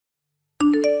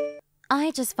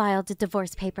I just filed the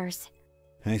divorce papers.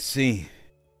 I see.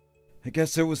 I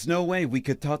guess there was no way we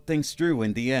could talk things through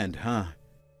in the end, huh?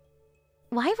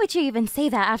 Why would you even say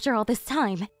that after all this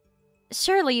time?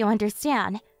 Surely you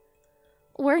understand.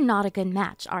 We're not a good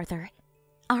match, Arthur.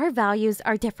 Our values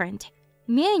are different.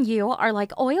 Me and you are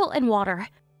like oil and water.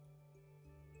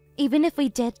 Even if we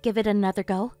did give it another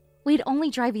go, we'd only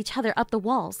drive each other up the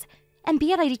walls and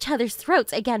be at each other's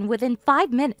throats again within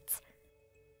 5 minutes.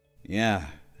 Yeah,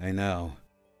 I know.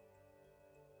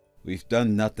 We've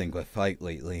done nothing but fight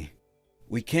lately.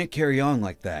 We can't carry on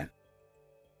like that.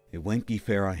 It wouldn't be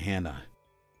fair on Hannah.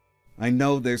 I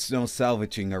know there's no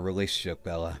salvaging our relationship,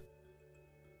 Bella.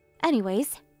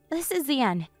 Anyways, this is the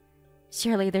end.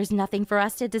 Surely there's nothing for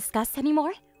us to discuss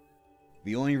anymore?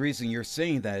 The only reason you're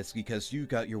saying that is because you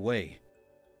got your way.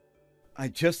 I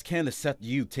just can't accept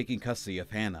you taking custody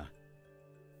of Hannah.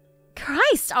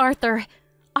 Christ, Arthur!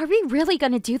 Are we really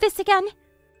gonna do this again?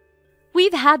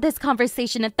 We've had this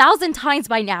conversation 1,000 times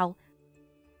by now.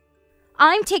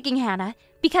 I'm taking Hannah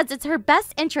because it's her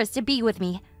best interest to be with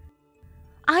me.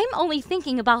 I'm only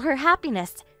thinking about her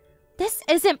happiness. This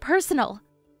isn't personal.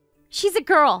 She's a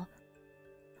girl.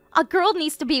 A girl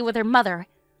needs to be with her mother.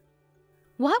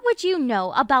 What would you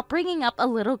know about bringing up a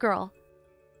little girl?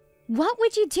 What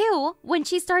would you do when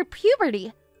she started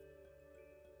puberty?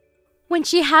 When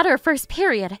she had her first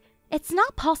period? It's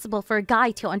not possible for a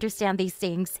guy to understand these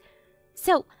things.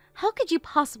 So, how could you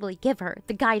possibly give her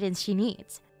the guidance she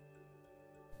needs?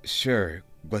 Sure,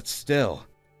 but still.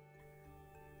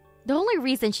 The only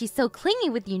reason she's so clingy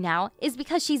with you now is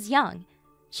because she's young.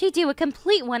 She'd do a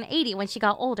complete 180 when she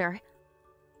got older.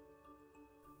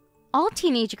 All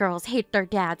teenage girls hate their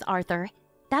dads, Arthur.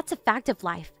 That's a fact of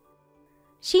life.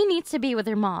 She needs to be with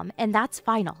her mom, and that's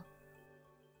final.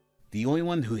 The only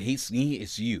one who hates me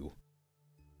is you.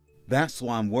 That's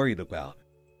what I'm worried about.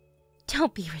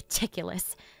 Don't be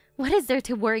ridiculous. What is there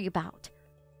to worry about?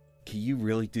 Can you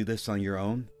really do this on your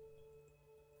own?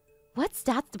 What's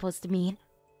that supposed to mean?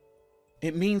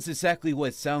 It means exactly what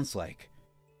it sounds like.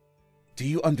 Do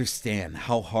you understand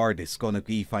how hard it's going to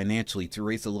be financially to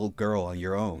raise a little girl on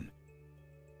your own?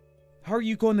 How are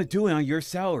you going to do it on your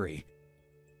salary?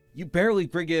 You barely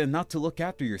bring in enough to look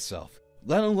after yourself,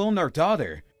 let alone our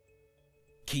daughter.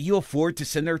 Can you afford to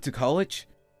send her to college?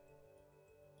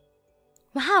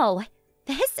 Wow,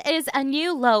 this is a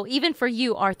new low even for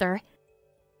you, Arthur.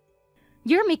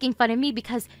 You're making fun of me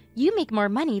because you make more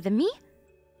money than me?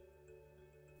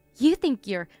 You think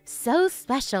you're so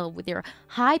special with your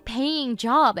high-paying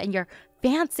job and your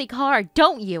fancy car,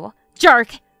 don't you,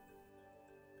 jerk?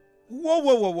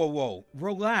 Whoa.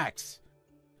 Relax.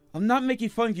 I'm not making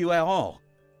fun of you at all.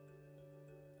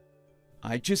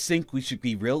 I just think we should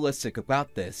be realistic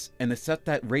about this and accept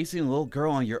that raising a little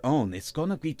girl on your own is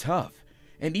gonna be tough.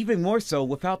 And even more so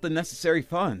without the necessary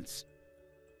funds.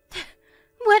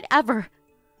 Whatever.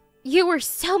 You were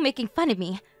so making fun of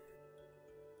me.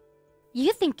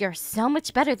 You think you're so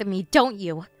much better than me, don't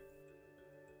you?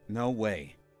 No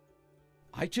way.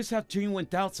 I just have genuine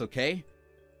doubts, okay?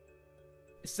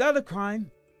 Is that a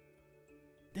crime?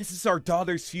 This is our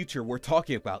daughter's future we're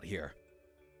talking about here.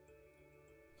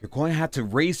 You're going to have to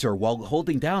raise her while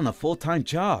holding down a full-time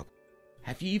job.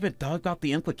 Have you even thought about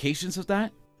the implications of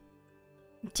that?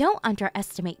 Don't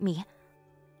underestimate me.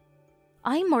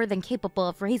 I'm more than capable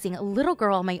of raising a little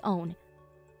girl on my own.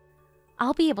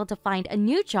 I'll be able to find a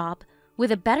new job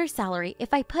with a better salary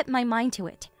if I put my mind to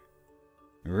it.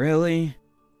 Really?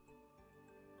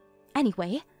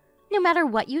 Anyway, no matter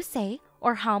what you say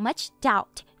or how much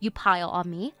doubt you pile on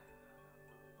me,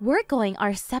 we're going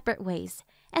our separate ways,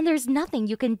 and there's nothing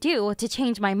you can do to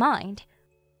change my mind.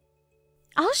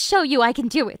 I'll show you I can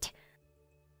do it.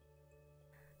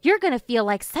 You're gonna feel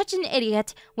like such an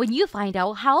idiot when you find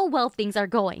out how well things are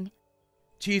going.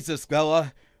 Jesus,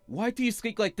 Bella. Why do you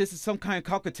speak like this is some kind of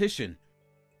competition?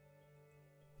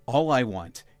 All I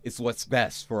want is what's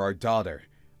best for our daughter.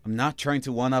 I'm not trying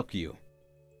to one-up you.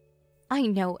 I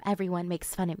know everyone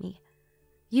makes fun of me.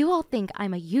 You all think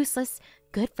I'm a useless,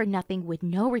 good-for-nothing with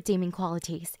no redeeming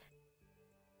qualities.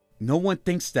 No one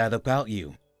thinks that about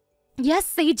you.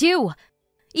 Yes, they do.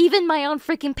 Even my own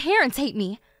freaking parents hate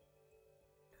me.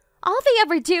 All they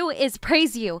ever do is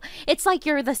praise you. It's like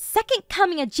you're the second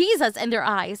coming of Jesus in their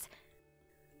eyes.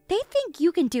 They think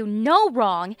you can do no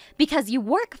wrong because you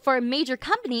work for a major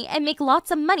company and make lots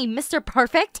of money, Mr.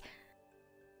 Perfect.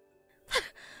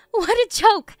 What a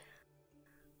joke.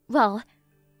 Well,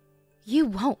 you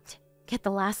won't get the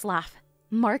last laugh.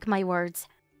 Mark my words.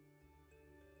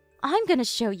 I'm gonna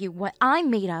show you what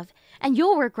I'm made of, and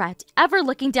you'll regret ever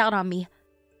looking down on me.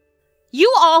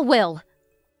 You all will.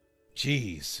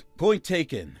 Jeez, point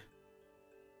taken.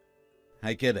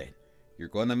 I get it. You're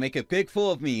going to make a big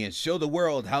fool of me and show the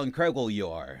world how incredible you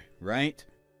are, right?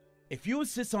 If you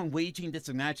insist on waging this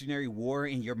imaginary war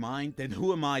in your mind, then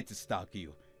who am I to stop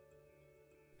you?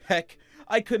 Heck,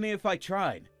 I couldn't if I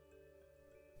tried.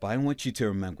 But I want you to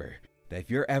remember that if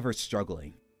you're ever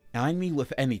struggling, and I mean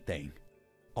with anything,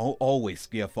 I'll always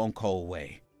be a phone call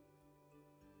away.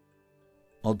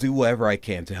 I'll do whatever I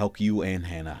can to help you and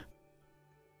Hannah.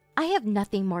 I have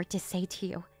nothing more to say to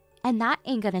you, and that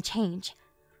ain't gonna change.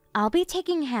 I'll be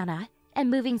taking Hannah and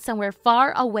moving somewhere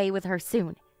far away with her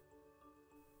soon.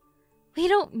 We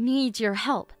don't need your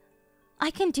help.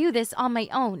 I can do this on my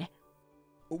own.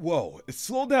 Whoa,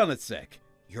 slow down a sec.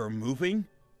 You're moving?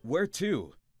 Where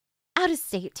to? Out of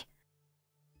state.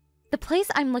 The place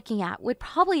I'm looking at would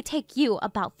probably take you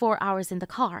about 4 hours in the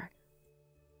car.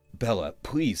 Bella,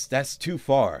 please, that's too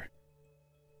far.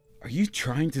 Are you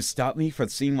trying to stop me from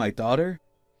seeing my daughter?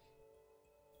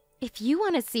 If you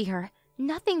want to see her,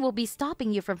 nothing will be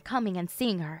stopping you from coming and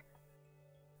seeing her.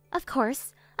 Of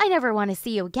course, I never want to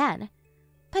see you again,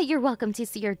 but you're welcome to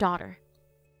see your daughter.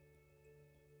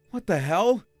 What the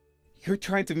hell? You're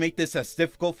trying to make this as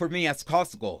difficult for me as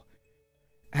possible.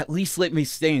 At least let me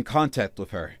stay in contact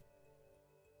with her.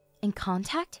 In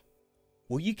contact?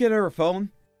 Will you get her a phone?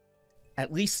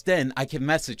 At least then I can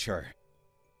message her.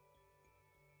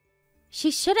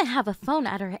 She shouldn't have a phone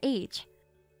at her age.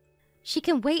 She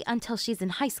can wait until she's in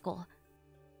high school.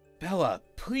 Bella,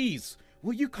 please,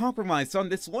 will you compromise on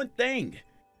this one thing?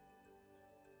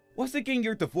 Wasn't getting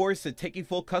your divorce and taking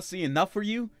full custody enough for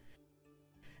you?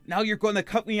 Now you're going to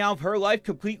cut me out of her life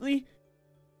completely?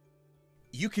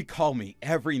 You could call me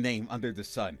every name under the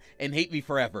sun and hate me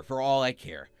forever for all I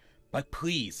care. But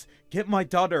please, get my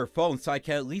daughter a phone so I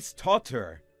can at least talk to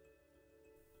her.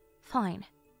 Fine.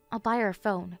 I'll buy her a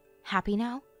phone. Happy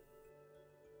now?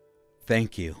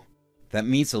 Thank you. That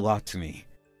means a lot to me.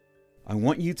 I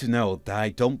want you to know that I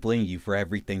don't blame you for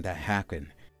everything that happened.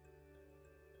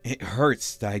 It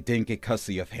hurts that I didn't get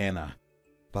custody of Hannah,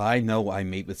 but I know I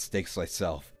made mistakes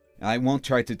myself, and I won't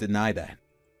try to deny that.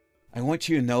 I want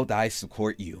you to know that I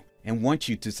support you and want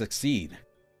you to succeed.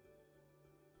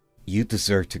 You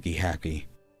deserve to be happy.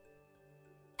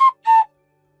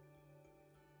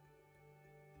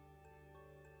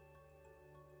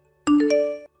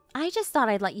 I just thought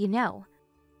I'd let you know.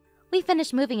 We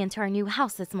finished moving into our new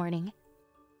house this morning.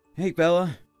 Hey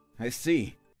Bella, I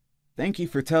see. Thank you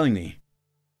for telling me.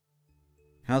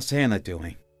 How's Hannah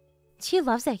doing? She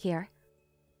loves it here.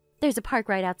 There's a park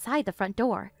right outside the front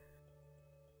door.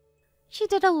 She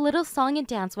did a little song and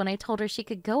dance when I told her she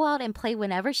could go out and play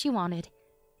whenever she wanted.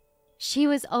 She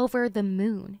was over the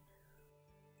moon.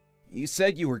 You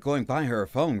said you were going to buy her a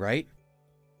phone, right?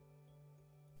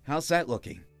 How's that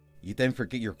looking? You didn't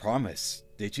forget your promise,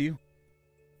 did you?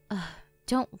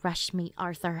 Don't rush me,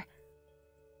 Arthur.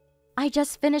 I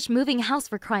just finished moving house,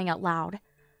 for crying out loud.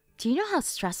 Do you know how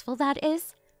stressful that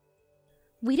is?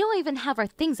 We don't even have our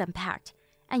things unpacked,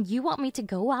 and you want me to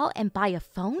go out and buy a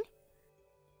phone?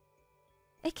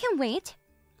 It can wait.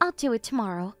 I'll do it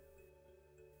tomorrow.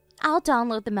 I'll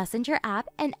download the Messenger app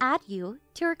and add you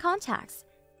to her contacts.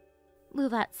 Will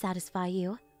that satisfy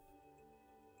you?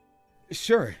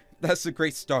 Sure, that's a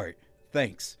great start.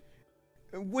 Thanks.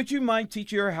 Would you mind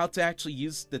teaching her how to actually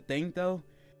use the thing, though?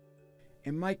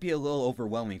 It might be a little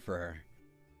overwhelming for her.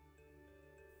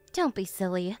 Don't be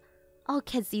silly. All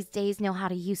kids these days know how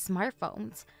to use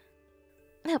smartphones.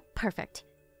 Oh, perfect.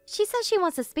 She says she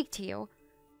wants to speak to you.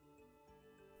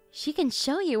 She can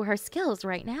show you her skills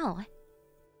right now.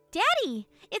 Daddy,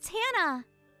 it's Hannah.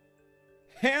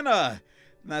 Hannah!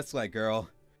 That's my girl.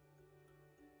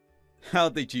 How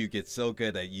did you get so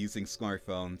good at using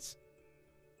smartphones?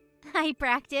 I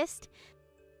practiced.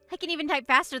 I can even type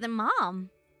faster than Mom.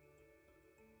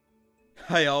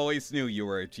 I always knew you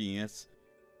were a genius.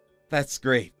 That's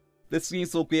great. This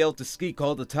means we'll be able to skeek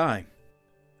all the time.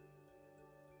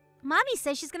 Mommy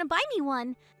says she's gonna buy me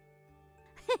one.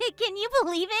 Can you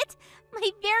believe it? My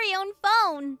very own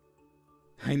phone.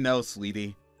 I know,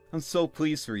 sweetie. I'm so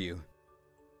pleased for you.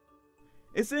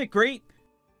 Isn't it great?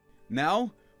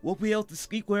 Now, we'll be able to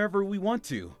skeek wherever we want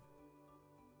to.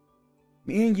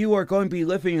 Me and you are going to be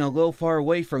living a little far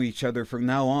away from each other from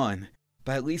now on,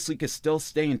 but at least we can still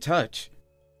stay in touch.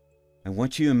 I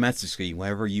want you to message me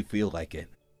whenever you feel like it.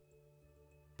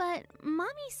 But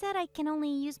Mommy said I can only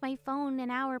use my phone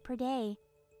an hour per day.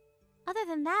 Other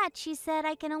than that, she said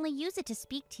I can only use it to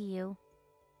speak to you.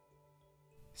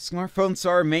 Smartphones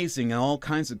are amazing and all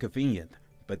kinds of convenient,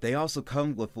 but they also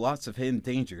come with lots of hidden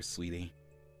dangers, sweetie.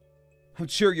 I'm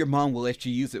sure your mom will let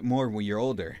you use it more when you're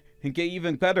older, and get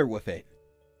even better with it.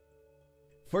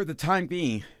 For the time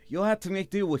being, you'll have to make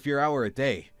do with your hour a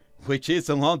day, Which is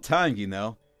a long time, you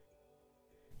know.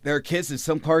 There are kids in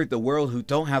some part of the world who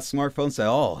don't have smartphones at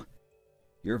all.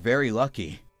 You're very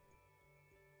lucky.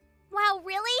 Wow,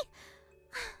 really?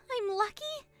 I'm lucky?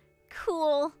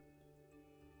 Cool.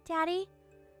 Daddy,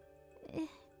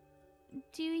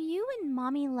 do you and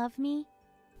Mommy love me?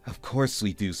 Of course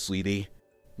we do, sweetie.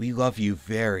 We love you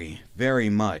very, very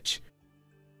much.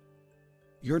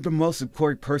 You're the most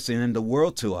important person in the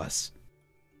world to us.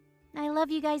 I love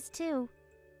you guys too.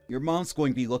 Your mom's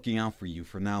going to be looking out for you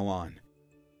from now on.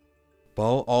 But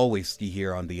I'll always be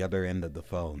here on the other end of the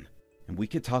phone, and we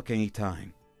can talk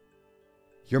anytime.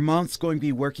 Your mom's going to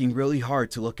be working really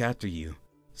hard to look after you,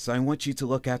 so I want you to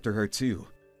look after her too.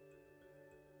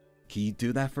 Can you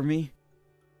do that for me?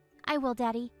 I will,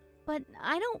 Daddy, but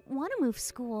I don't want to move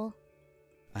school.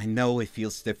 I know it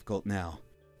feels difficult now,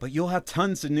 but you'll have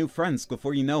tons of new friends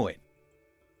before you know it.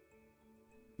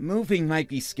 Moving might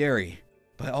be scary,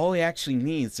 but all it actually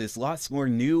needs is lots more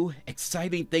new,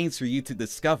 exciting things for you to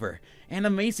discover and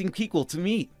amazing people to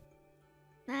meet.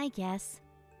 I guess.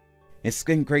 It's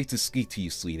been great to speak to you,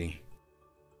 sweetie.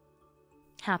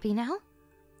 Happy now?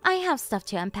 I have stuff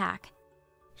to unpack.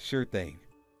 Sure thing.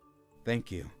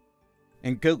 Thank you.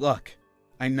 And good luck.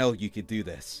 I know you could do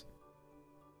this.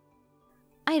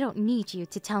 I don't need you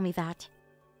to tell me that.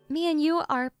 Me and you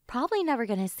are probably never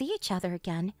gonna see each other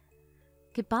again.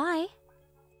 Goodbye.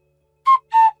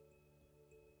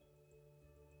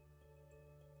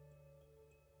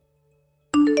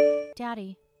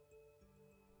 Daddy.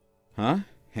 Huh?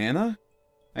 Hannah?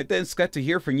 I didn't expect to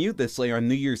hear from you this late on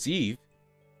New Year's Eve.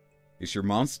 Is your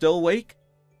mom still awake?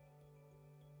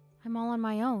 I'm all on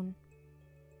my own.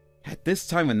 At this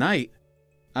time of night?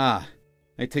 Ah,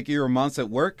 I take it your mom's at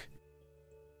work?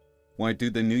 Want to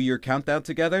do the New Year countdown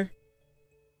together?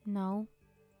 No.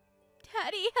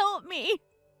 Daddy, help me.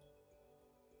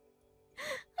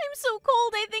 I'm so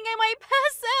cold, I think I might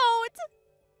pass out.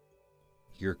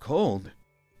 You're cold?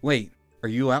 Wait, are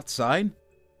you outside?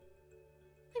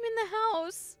 I'm in the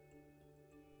house.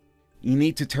 You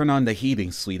need to turn on the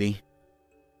heating, sweetie.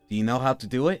 Do you know how to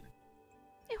do it?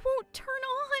 It won't turn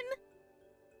on.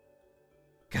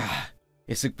 God,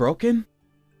 is it broken?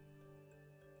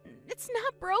 It's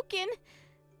not broken.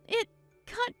 It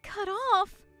got cut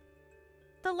off.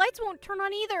 The lights won't turn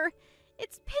on either.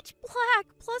 It's pitch black,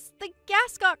 plus the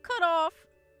gas got cut off.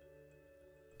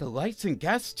 The lights and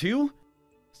gas too?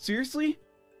 Seriously?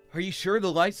 Are you sure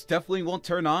the lights definitely won't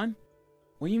turn on?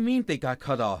 What do you mean they got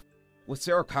cut off? Was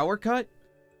there a power cut?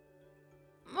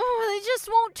 Oh, they just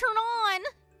won't turn on.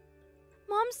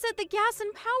 Mom said the gas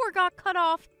and power got cut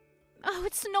off. Oh,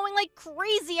 it's snowing like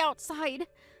crazy outside.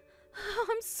 Oh,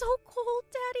 I'm so cold,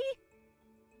 Daddy.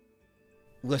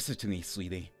 Listen to me,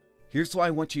 sweetie. Here's what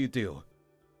I want you to do.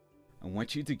 I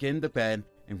want you to get into bed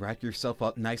and wrap yourself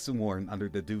up nice and warm under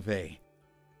the duvet.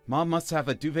 Mom must have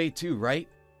a duvet too, right?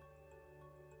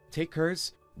 Take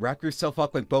hers, wrap yourself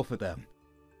up like both of them.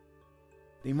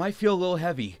 They might feel a little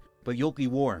heavy, but you'll be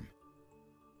warm.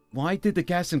 Why did the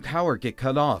gas and power get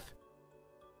cut off?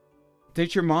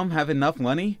 Did your mom have enough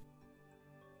money?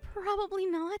 Probably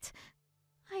not.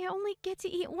 I only get to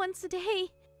eat once a day.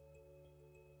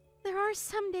 There are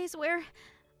some days where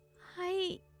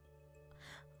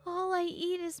all I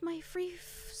eat is my free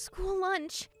school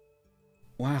lunch.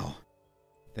 Wow.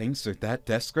 Things are that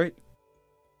desperate?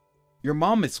 Your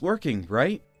mom is working,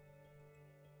 right?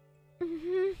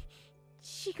 Mm-hmm.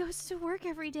 She goes to work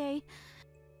every day.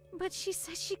 But she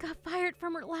says she got fired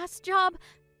from her last job.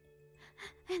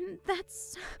 And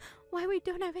that's why we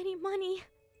don't have any money.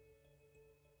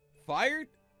 Fired?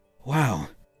 Wow.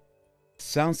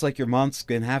 Sounds like your mom's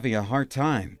been having a hard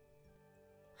time.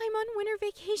 I'm on winter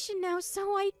vacation now, so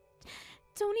I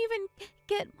don't even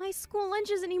get my school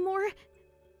lunches anymore.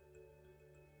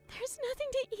 There's nothing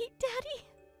to eat, Daddy.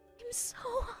 I'm so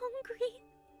hungry.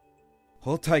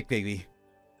 Hold tight, baby.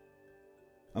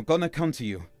 I'm gonna come to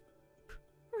you.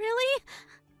 Really?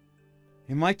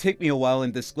 It might take me a while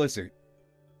in this blizzard.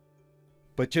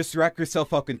 But just wrap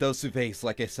yourself up in those duvets,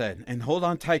 like I said, and hold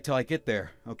on tight till I get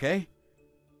there, okay?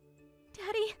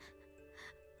 Daddy,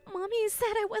 Mommy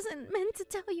said I wasn't meant to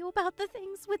tell you about the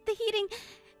things with the heating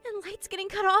and lights getting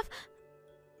cut off.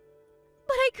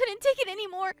 But I couldn't take it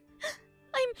anymore.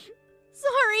 I'm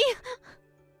sorry.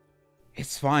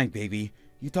 It's fine, baby.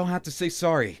 You don't have to say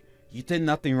sorry. You did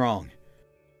nothing wrong.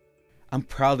 I'm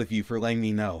proud of you for letting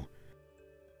me know.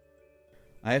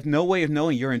 I have no way of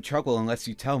knowing you're in trouble unless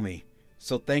you tell me,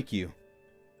 so thank you.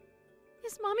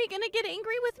 Is Mommy gonna get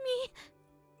angry with me?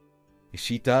 If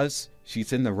she does,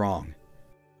 she's in the wrong.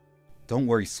 Don't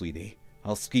worry, sweetie.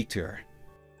 I'll speak to her.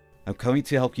 I'm coming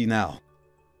to help you now.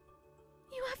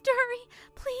 You have to hurry,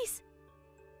 please.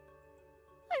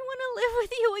 live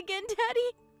with you again,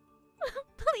 Daddy.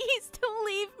 Please don't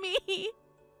leave me.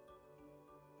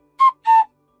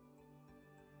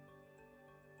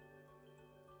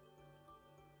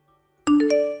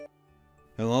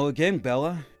 Hello again,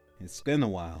 Bella. It's been a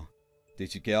while.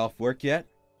 Did you get off work yet?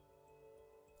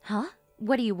 Huh?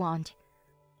 What do you want?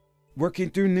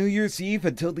 Working through New Year's Eve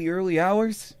until the early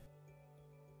hours?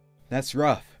 That's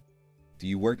rough. Do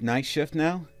you work night shift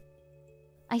now?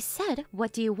 I said,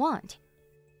 what do you want?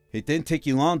 It didn't take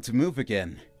you long to move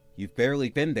again. You've barely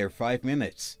been there 5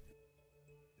 minutes.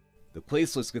 The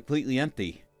place was completely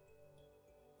empty.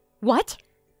 What?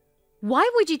 Why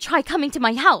would you try coming to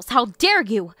my house? How dare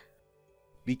you?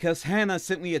 Because Hannah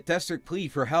sent me a desperate plea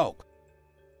for help.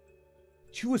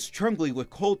 She was trembling with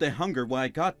cold and hunger when I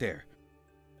got there.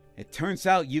 It turns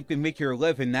out you can make your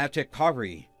live in abject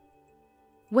poverty.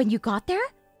 When you got there?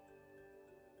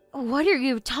 What are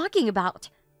you talking about?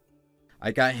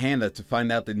 I got Hannah to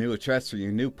find out the new address for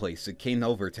your new place and came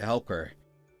over to help her.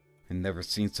 I've never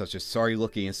seen such a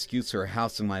sorry-looking excuse for a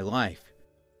house in my life.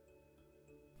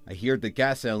 I hear the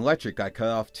gas and electric got cut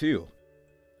off too.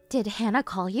 Did Hannah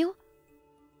call you?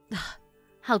 Ugh,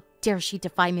 how dare she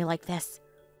defy me like this?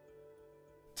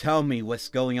 Tell me what's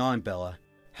going on, Bella.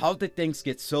 How did things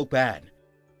get so bad?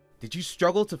 Did you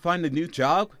struggle to find a new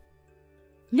job?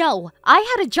 No, I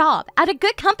had a job at a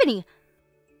good company.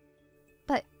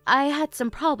 But I had some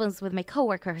problems with my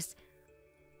coworkers.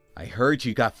 I heard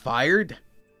you got fired?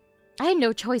 I had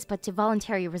no choice but to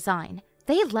voluntarily resign.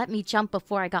 They let me jump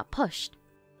before I got pushed.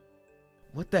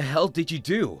 What the hell did you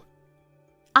do?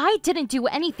 I didn't do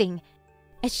anything.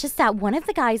 It's just that one of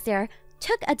the guys there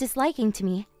took a disliking to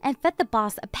me and fed the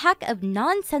boss a pack of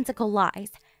nonsensical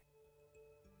lies.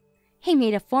 He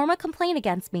made a formal complaint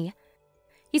against me.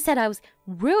 He said I was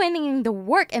ruining the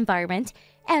work environment,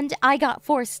 and I got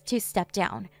forced to step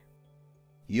down.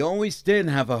 You always did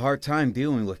have a hard time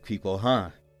dealing with people, huh?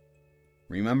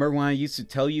 Remember when I used to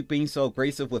tell you being so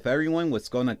abrasive with everyone was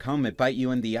gonna come and bite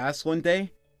you in the ass one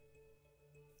day?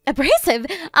 Abrasive?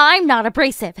 I'm not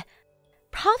abrasive.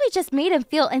 Probably just made him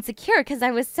feel insecure because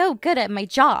I was so good at my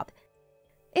job.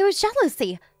 It was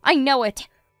jealousy. I know it.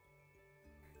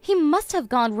 He must have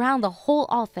gone round the whole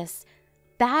office,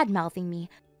 bad-mouthing me,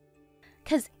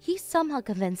 because he somehow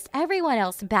convinced everyone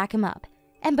else to back him up.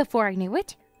 And before I knew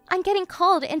it, I'm getting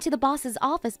called into the boss's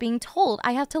office being told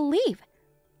I have to leave.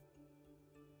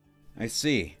 I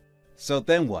see. So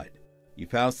then what? You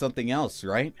found something else,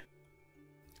 right?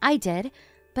 I did,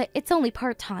 but it's only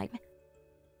part-time.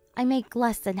 I make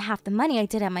less than half the money I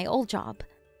did at my old job.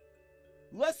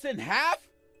 Less than half?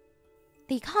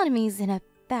 The economy's in a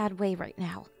bad way right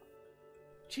now.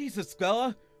 Jesus,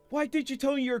 Bella. Why did you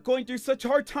tell me you were going through such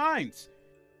hard times?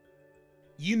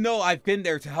 You know I've been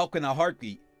there to help in a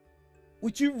heartbeat.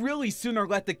 Would you really sooner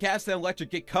let the gas and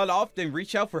electric get cut off than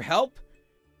reach out for help?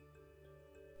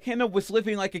 Hannah was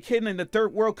living like a kid in a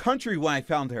third world country when I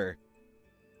found her.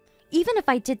 Even if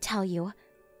I did tell you,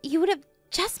 you would have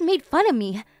just made fun of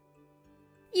me.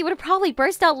 You would have probably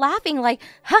burst out laughing like,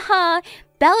 haha,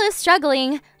 Bella's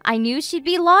struggling. I knew she'd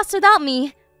be lost without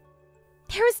me.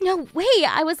 There was no way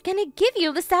I was gonna give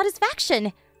you the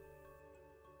satisfaction.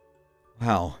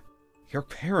 Wow, you're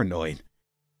paranoid.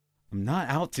 I'm not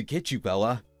out to get you,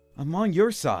 Bella. I'm on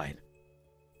your side.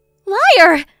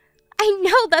 Liar! I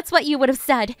know that's what you would have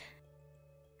said.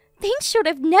 Things should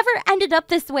have never ended up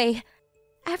this way.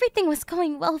 Everything was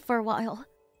going well for a while.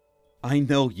 I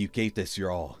know you gave this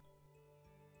your all.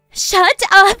 Shut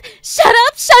up! Shut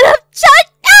up! Shut up!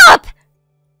 Shut up!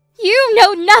 You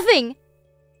know nothing!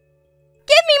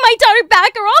 Give me my daughter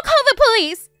back or I'll call the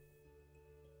police!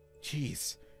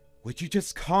 Jeez, would you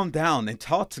just calm down and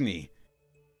talk to me?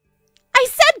 I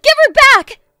said give her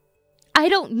back! I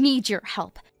don't need your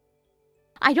help.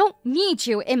 I don't need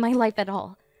you in my life at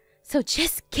all. So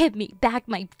just give me back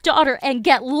my daughter and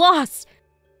get lost!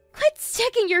 Quit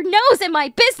sticking your nose in my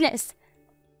business!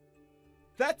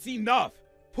 That's enough!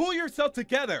 Pull yourself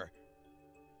together!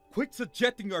 Quit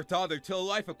subjecting our daughter to a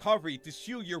life of poverty to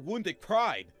shield your wounded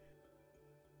pride!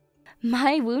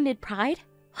 My wounded pride?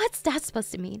 What's that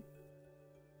supposed to mean?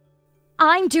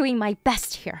 I'm doing my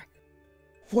best here.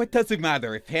 What does it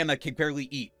matter if Hannah can barely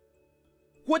eat?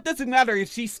 What does it matter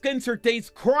if she spends her days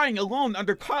crying alone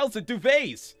under piles of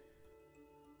duvets?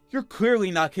 You're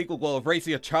clearly not capable of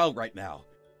raising a child right now.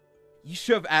 You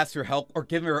should have asked for help or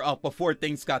given her up before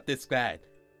things got this bad.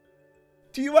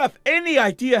 Do you have any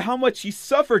idea how much she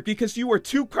suffered because you were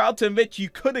too proud to admit you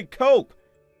couldn't cope?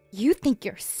 You think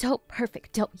you're so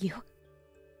perfect, don't you?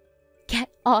 Get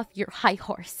off your high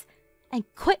horse and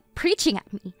quit preaching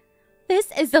at me. This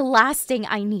is the last thing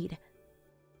I need.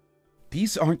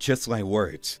 These aren't just my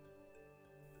words.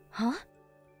 Huh?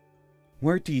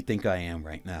 Where do you think I am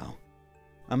right now?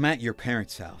 I'm at your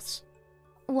parents' house.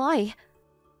 Why?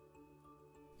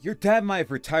 Your dad might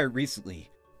have retired recently,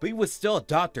 but he was still a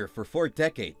doctor for 4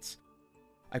 decades.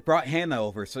 I brought Hannah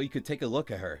over so you could take a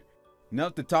look at her. None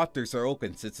of the doctors are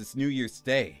open since it's New Year's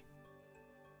Day.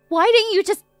 Why didn't you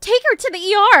just take her to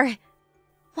the ER?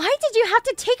 Why did you have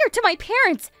to take her to my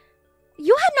parents?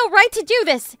 You had no right to do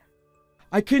this!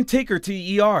 I couldn't take her to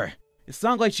the ER. It's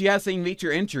not like she has any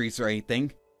major injuries or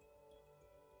anything.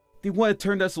 They would have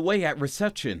turned us away at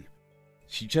reception.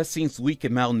 She just seems weak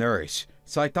and malnourished,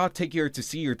 so I thought taking her to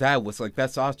see your dad was like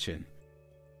best option.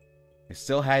 I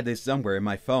still had his number in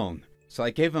my phone, so I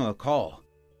gave him a call.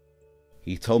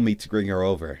 He told me to bring her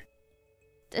over.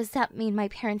 Does that mean my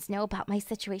parents know about my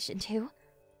situation too?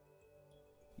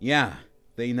 Yeah,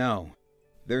 they know.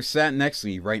 They're sat next to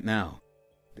me right now.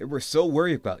 They were so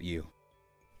worried about you.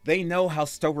 They know how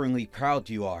stubbornly proud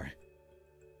you are.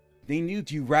 They knew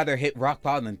you'd rather hit rock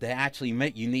bottom than actually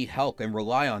admit you need help and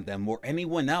rely on them or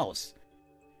anyone else.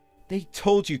 They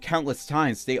told you countless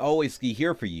times they always be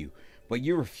here for you, but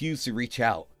you refuse to reach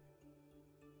out.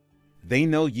 They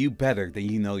know you better than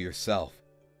you know yourself.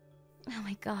 Oh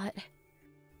my god.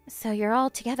 So you're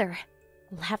all together,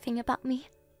 laughing about me?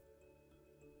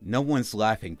 No one's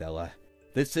laughing, Bella.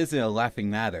 This isn't a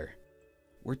laughing matter.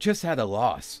 We're just at a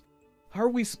loss. How are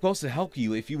we supposed to help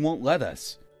you if you won't let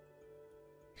us?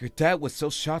 Your dad was so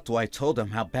shocked when I told him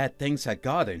how bad things had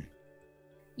gotten.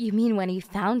 You mean when he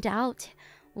found out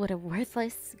what a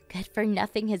worthless,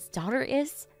 good-for-nothing his daughter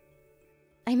is?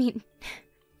 I mean,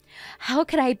 how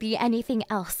could I be anything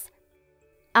else?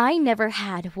 I never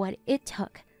had what it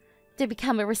took to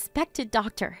become a respected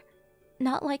doctor,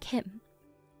 not like him.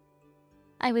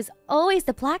 I was always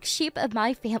the black sheep of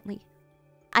my family.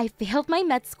 I failed my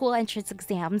med school entrance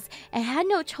exams and had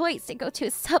no choice to go to a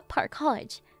subpar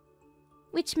college,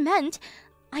 which meant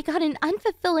I got an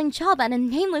unfulfilling job at a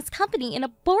nameless company in a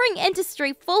boring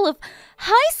industry full of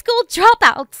high school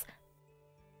dropouts.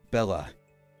 Bella,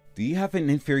 do you have an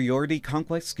inferiority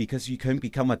complex because you couldn't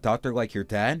become a doctor like your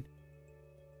dad?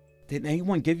 Did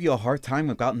anyone give you a hard time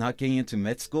about not getting into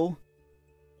med school?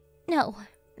 No,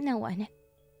 no one.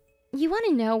 You want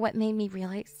to know what made me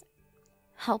realize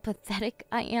how pathetic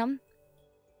I am?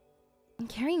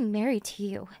 Getting married to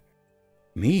you.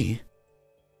 Me?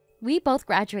 We both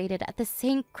graduated at the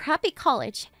same crappy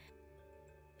college.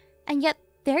 And yet,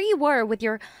 there you were with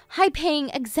your high-paying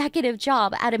executive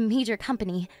job at a major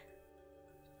company.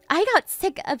 I got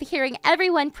sick of hearing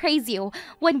everyone praise you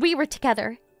when we were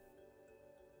together.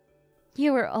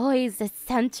 You were always the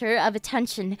center of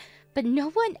attention, but no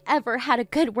one ever had a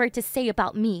good word to say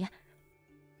about me.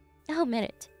 I'll admit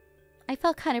it. I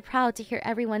felt kind of proud to hear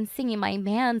everyone singing my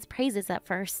man's praises at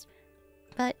first.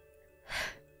 But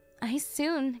I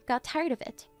soon got tired of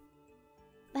it.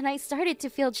 Then I started to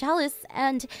feel jealous,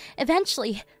 and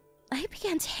eventually, I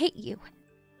began to hate you.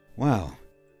 Wow,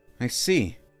 I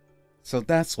see. So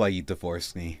that's why you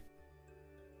divorced me.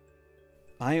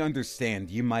 I understand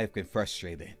you might have been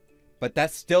frustrated, but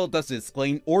that still doesn't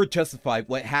explain or justify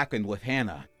what happened with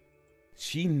Hannah.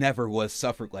 She never would have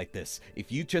suffered like this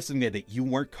if you just admitted you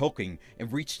weren't coping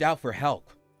and reached out for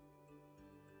help.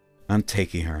 I'm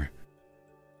taking her.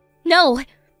 No,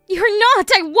 you're not!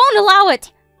 I won't allow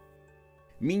it!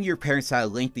 Me and your parents had a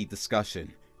lengthy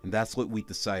discussion, and that's what we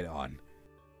decided on.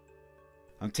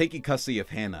 I'm taking custody of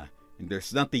Hannah, and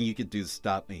there's nothing you can do to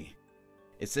stop me.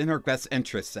 It's in her best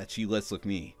interest that she lives with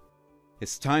me.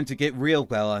 It's time to get real,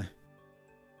 Bella.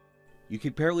 You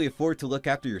can barely afford to look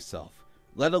after yourself,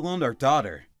 let alone our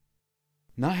daughter.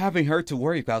 Not having her to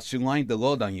worry about should lighten the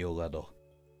load on you a little.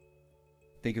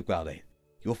 Think about it.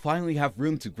 You'll finally have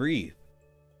room to breathe.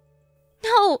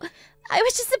 No, I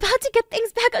was just about to get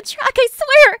things back on track, I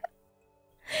swear!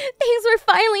 Things were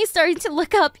finally starting to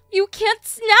look up. You can't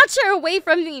snatch her away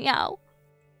from me now.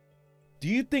 Do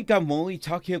you think I'm only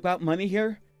talking about money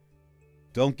here?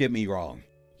 Don't get me wrong.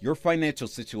 Your financial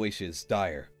situation is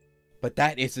dire, but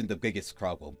that isn't the biggest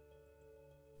problem.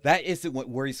 That isn't what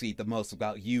worries me the most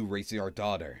about you raising our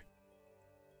daughter.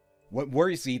 What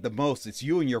worries me the most is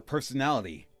you and your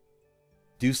personality.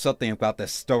 Do something about that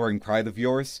stubborn pride of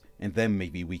yours, and then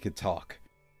maybe we could talk.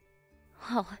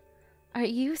 Well, are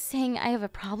you saying I have a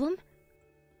problem?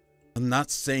 I'm not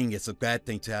saying it's a bad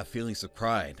thing to have feelings of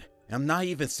pride. And I'm not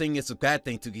even saying it's a bad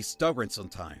thing to be stubborn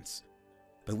sometimes.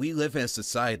 But we live in a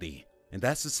society, and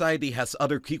that society has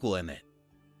other people in it.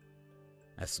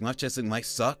 As much as it might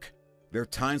suck, there are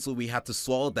times when we have to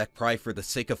swallow that pride for the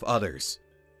sake of others.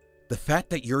 The fact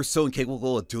that you're so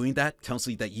incapable of doing that tells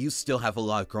me that you still have a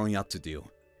lot of growing up to do.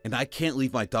 And I can't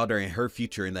leave my daughter and her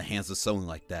future in the hands of someone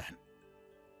like that.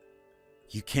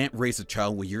 You can't raise a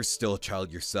child when you're still a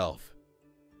child yourself.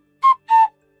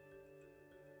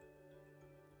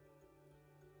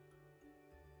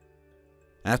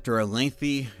 After a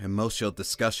lengthy, emotional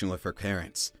discussion with her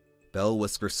parents, Belle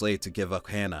was persuaded to give up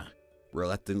Hannah,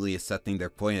 reluctantly accepting their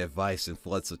poignant advice in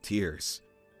floods of tears.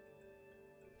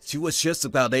 She was just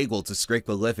about able to scrape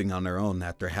a living on her own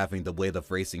after having the weight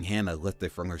of raising Hannah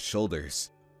lifted from her shoulders.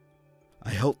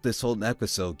 I hope this whole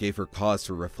episode gave her cause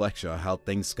for reflection on how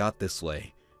things got this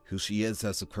way, who she is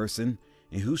as a person,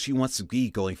 and who she wants to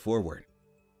be going forward.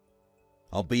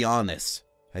 I'll be honest,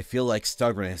 I feel like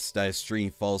stubbornness that extreme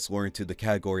falls more into the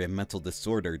category of mental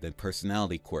disorder than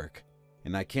personality quirk,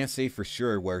 and I can't say for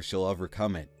sure where she'll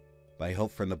overcome it, but I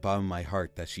hope from the bottom of my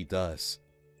heart that she does.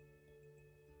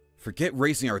 Forget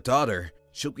raising our daughter,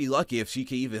 she'll be lucky if she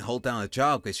can even hold down a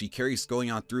job because she carries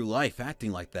going on through life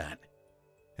acting like that.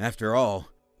 After all,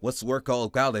 what's work all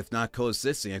about if not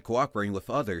coexisting and cooperating with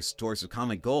others towards a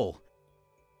common goal?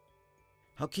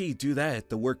 How can you do that if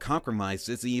the word compromise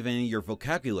isn't even in your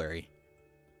vocabulary?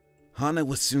 Hannah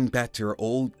was soon back to her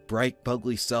old, bright,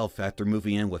 bubbly self after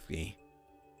moving in with me.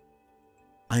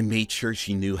 I made sure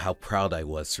she knew how proud I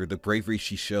was for the bravery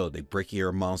she showed in breaking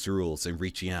her mom's rules and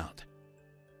reaching out.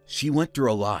 She went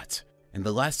through a lot, and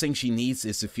the last thing she needs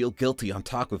is to feel guilty on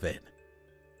top of it.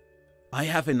 I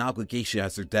have an obligation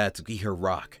as her dad to be her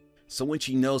rock, someone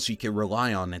she knows she can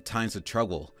rely on in times of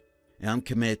trouble, and I'm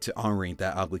committed to honoring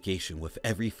that obligation with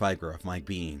every fiber of my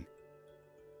being.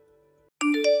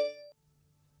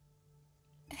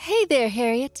 Hey there,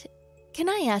 Harriet. Can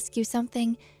I ask you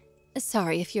something?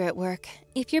 Sorry if you're at work.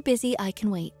 If you're busy, I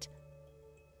can wait.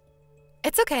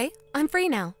 It's okay. I'm free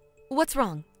now. What's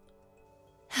wrong?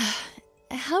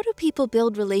 How do people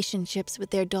build relationships with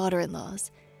their daughter-in-laws?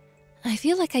 I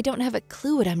feel like I don't have a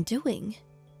clue what I'm doing.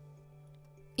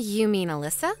 You mean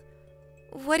Alyssa?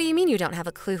 What do you mean you don't have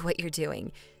a clue what you're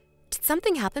doing? Did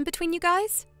something happen between you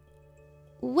guys?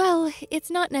 Well, it's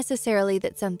not necessarily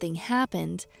that something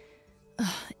happened.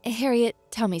 Harriet,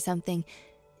 tell me something.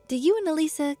 Do you and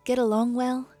Elisa get along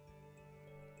well?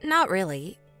 Not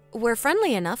really. We're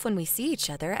friendly enough when we see each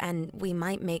other, and we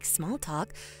might make small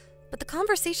talk, but the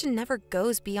conversation never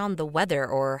goes beyond the weather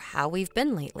or how we've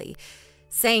been lately.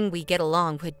 Saying we get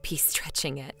along would be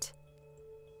stretching it.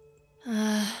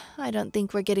 I don't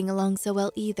think we're getting along so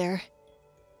well either.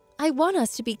 I want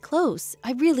us to be close,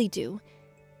 I really do.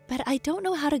 But I don't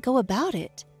know how to go about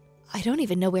it. I don't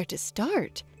even know where to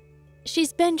start.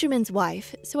 She's Benjamin's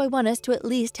wife, so I want us to at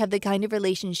least have the kind of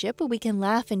relationship where we can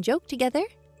laugh and joke together.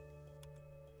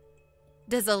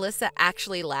 Does Alyssa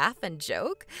actually laugh and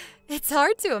joke? It's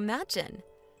hard to imagine.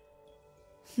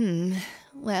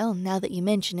 Well, now that you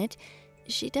mention it,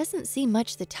 she doesn't seem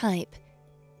much the type.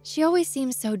 She always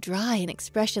seems so dry and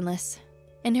expressionless,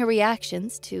 and her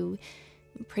reactions to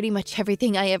pretty much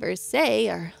everything I ever say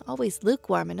are always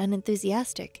lukewarm and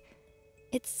unenthusiastic.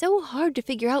 It's so hard to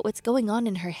figure out what's going on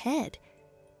in her head.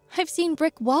 I've seen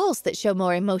brick walls that show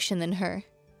more emotion than her.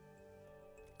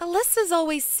 Alyssa's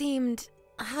always seemed,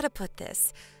 how to put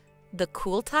this, the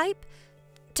cool type?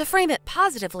 To frame it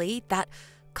positively, that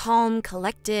calm,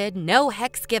 collected, no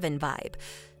hex given vibe.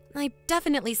 I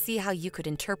definitely see how you could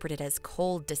interpret it as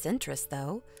cold disinterest,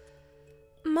 though.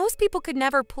 Most people could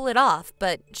never pull it off,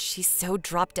 but she's so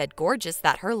drop-dead gorgeous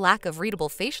that her lack of readable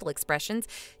facial expressions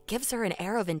gives her an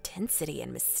air of intensity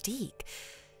and mystique.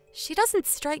 She doesn't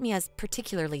strike me as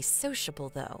particularly sociable,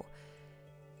 though.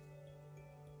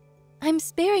 I'm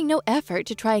sparing no effort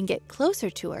to try and get closer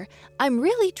to her. I'm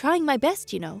really trying my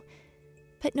best, you know.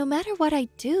 But no matter what I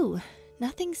do,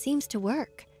 nothing seems to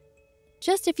work.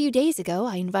 Just a few days ago,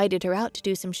 I invited her out to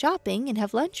do some shopping and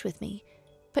have lunch with me,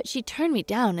 but she turned me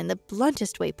down in the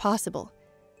bluntest way possible.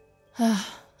 I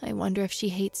wonder if she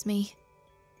hates me.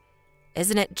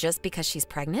 Isn't it just because she's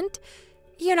pregnant?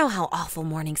 You know how awful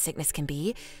morning sickness can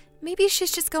be. Maybe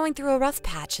she's just going through a rough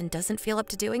patch and doesn't feel up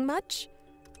to doing much?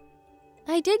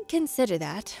 I did consider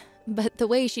that, but the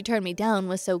way she turned me down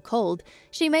was so cold,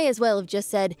 she may as well have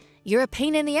just said, "You're a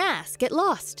pain in the ass, get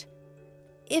lost."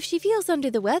 If she feels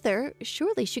under the weather,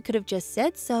 surely she could have just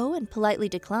said so and politely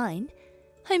declined.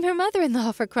 I'm her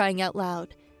mother-in-law, for crying out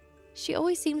loud. She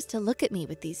always seems to look at me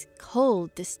with these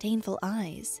cold, disdainful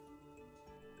eyes.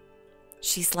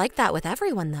 She's like that with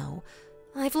everyone, though.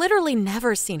 I've literally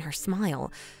never seen her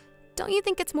smile. Don't you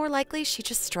think it's more likely she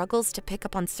just struggles to pick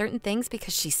up on certain things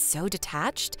because she's so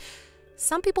detached?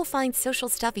 Some people find social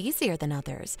stuff easier than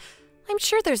others. I'm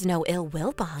sure there's no ill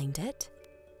will behind it.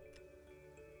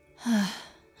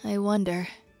 I wonder.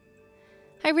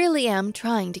 I really am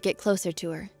trying to get closer to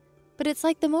her. But it's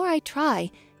like the more I try,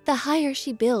 the higher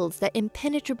she builds that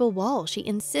impenetrable wall she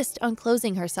insists on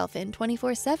closing herself in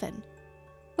 24/7.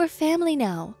 we're family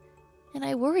now, and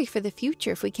I worry for the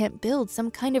future if we can't build some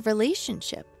kind of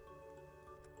relationship.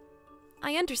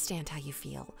 I understand how you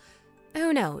feel.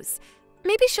 Who knows?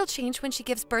 Maybe she'll change when she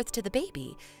gives birth to the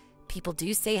baby. People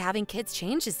do say having kids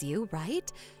changes you,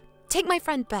 right? Take my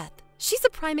friend Beth. She's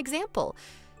a prime example.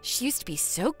 She used to be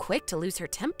so quick to lose her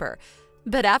temper,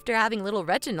 but after having little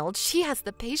Reginald, she has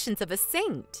the patience of a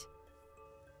saint.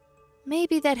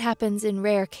 Maybe that happens in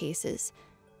rare cases,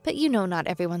 but you know not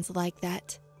everyone's like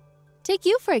that. Take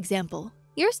you, for example.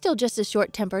 You're still just as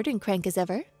short-tempered and crank as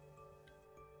ever.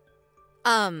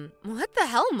 What the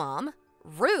hell, Mom?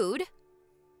 Rude.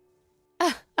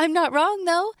 I'm not wrong,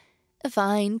 though.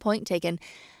 Fine, point taken.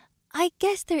 I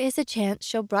guess there is a chance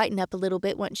she'll brighten up a little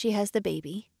bit once she has the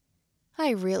baby. I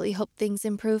really hope things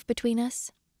improve between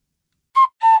us.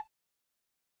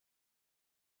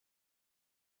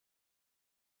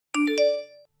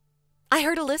 I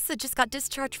heard Alyssa just got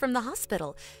discharged from the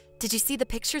hospital. Did you see the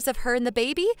pictures of her and the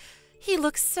baby? He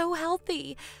looks so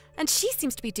healthy, and she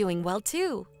seems to be doing well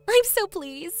too. I'm so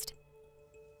pleased.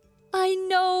 I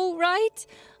know, right?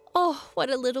 Oh, what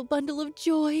a little bundle of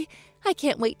joy. I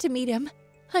can't wait to meet him.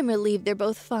 I'm relieved they're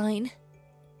both fine.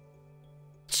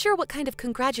 Sure what kind of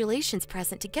congratulations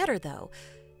present to get her, though.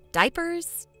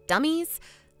 Diapers? Dummies?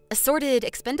 Assorted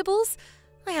expendables?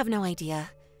 I have no idea.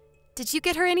 Did you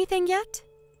get her anything yet?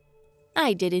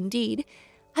 I did indeed.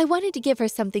 I wanted to give her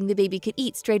something the baby could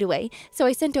eat straight away, so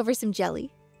I sent over some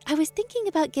jelly. I was thinking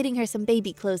about getting her some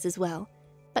baby clothes as well.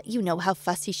 But you know how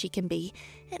fussy she can be,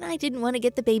 and I didn't want to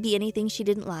get the baby anything she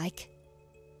didn't like.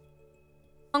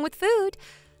 Along with food,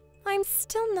 I'm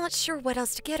still not sure what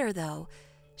else to get her, though.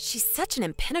 She's such an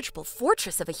impenetrable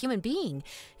fortress of a human being.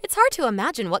 It's hard to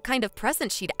imagine what kind of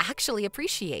present she'd actually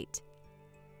appreciate.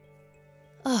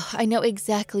 Oh, I know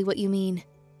exactly what you mean.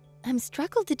 I'm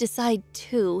struggled to decide,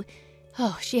 too.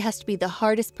 Oh, she has to be the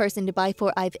hardest person to buy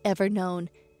for I've ever known.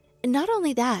 And not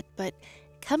only that, but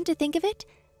come to think of it,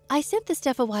 I sent the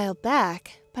stuff a while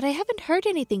back, but I haven't heard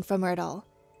anything from her at all.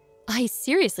 I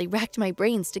seriously racked my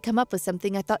brains to come up with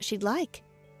something I thought she'd like.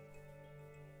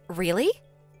 Really?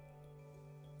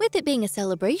 With it being a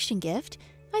celebration gift,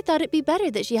 I thought it'd be better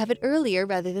that she have it earlier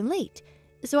rather than late,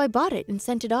 so I bought it and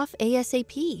sent it off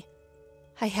ASAP.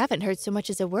 I haven't heard so much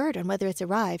as a word on whether it's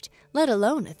arrived, let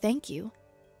alone a thank you.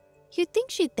 You'd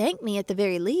think she'd thank me at the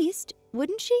very least,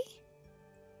 wouldn't she?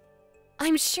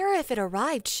 I'm sure if it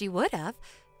arrived, she would have.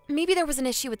 Maybe there was an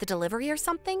issue with the delivery or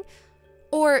something.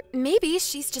 Or maybe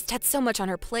she's just had so much on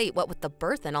her plate, what with the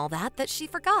birth and all that, that she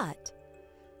forgot.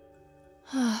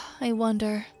 I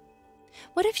wonder.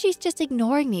 What if she's just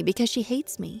ignoring me because she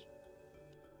hates me?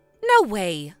 No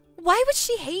way! Why would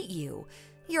she hate you?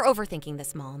 You're overthinking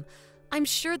this, Mom. I'm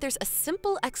sure there's a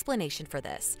simple explanation for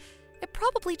this. It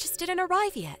probably just didn't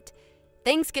arrive yet.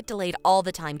 Things get delayed all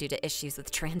the time due to issues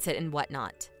with transit and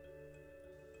whatnot.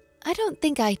 I don't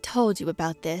think I told you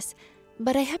about this,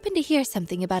 but I happened to hear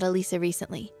something about Elisa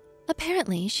recently.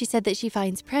 Apparently, she said that she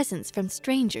finds presents from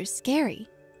strangers scary.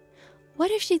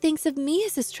 What if she thinks of me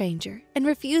as a stranger and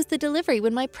refused the delivery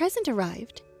when my present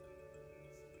arrived?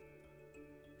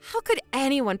 How could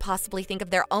anyone possibly think of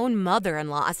their own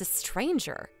mother-in-law as a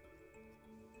stranger?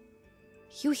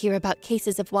 You hear about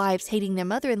cases of wives hating their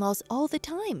mother-in-laws all the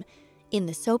time. In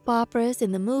the soap operas,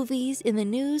 in the movies, in the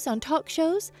news, on talk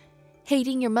shows.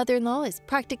 Hating your mother-in-law is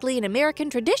practically an American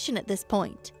tradition at this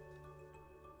point.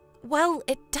 Well,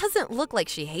 it doesn't look like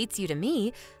she hates you to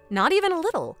me, not even a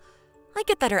little. I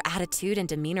get that her attitude and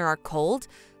demeanor are cold,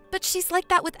 but she's like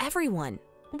that with everyone.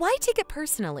 Why take it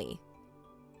personally?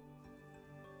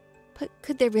 But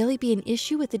could there really be an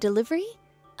issue with the delivery?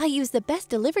 I used the best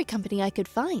delivery company I could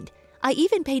find. I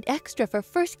even paid extra for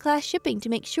first-class shipping to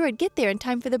make sure it'd get there in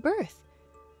time for the birth.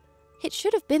 It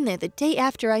should have been there the day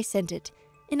after I sent it,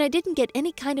 and I didn't get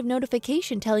any kind of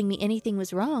notification telling me anything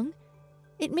was wrong.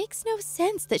 It makes no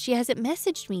sense that she hasn't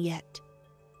messaged me yet.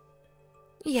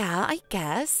 Yeah, I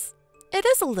guess. It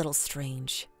is a little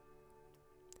strange.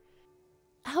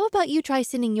 How about you try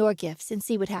sending your gifts and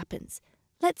see what happens?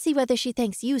 Let's see whether she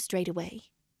thanks you straight away.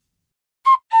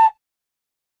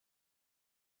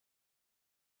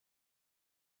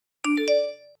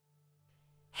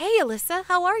 Hey, Alyssa,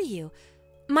 how are you?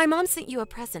 My mom sent you a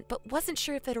present, but wasn't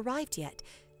sure if it arrived yet.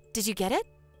 Did you get it?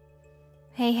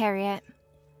 Hey, Harriet.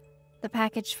 The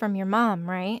package from your mom,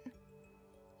 right?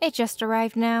 It just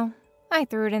arrived now. I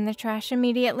threw it in the trash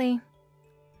immediately.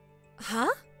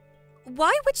 Huh?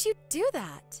 Why would you do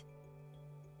that?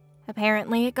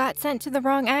 Apparently, it got sent to the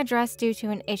wrong address due to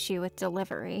an issue with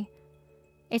delivery.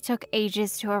 It took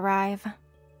ages to arrive.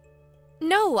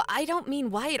 No, I don't mean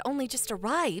why it only just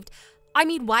arrived. I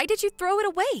mean, why did you throw it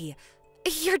away?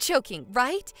 You're joking,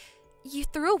 right? You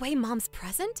threw away Mom's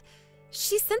present?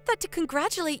 She sent that to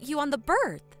congratulate you on the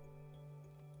birth.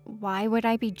 Why would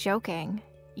I be joking?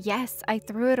 Yes, I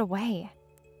threw it away.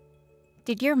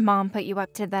 Did your mom put you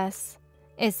up to this?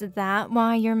 Is that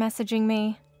why you're messaging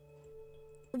me?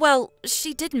 Well,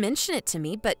 she did mention it to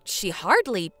me, but she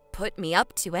hardly put me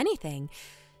up to anything.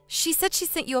 She said she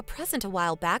sent you a present a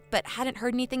while back, but hadn't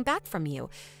heard anything back from you.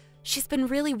 She's been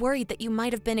really worried that you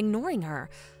might have been ignoring her.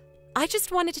 I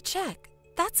just wanted to check,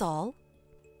 that's all.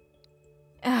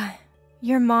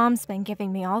 Your mom's been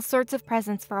giving me all sorts of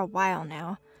presents for a while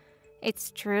now.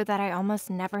 It's true that I almost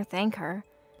never thank her.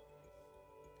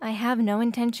 I have no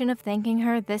intention of thanking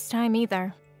her this time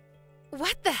either.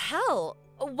 What the hell?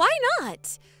 Why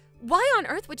not? Why on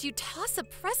earth would you toss a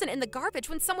present in the garbage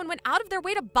when someone went out of their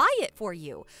way to buy it for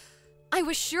you? I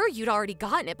was sure you'd already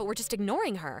gotten it, but were just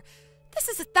ignoring her. This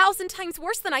is 1,000 times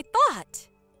worse than I thought.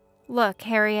 Look,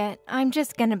 Harriet, I'm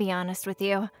just gonna be honest with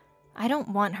you. I don't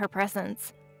want her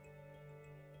presents.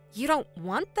 You don't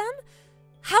want them?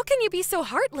 How can you be so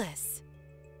heartless?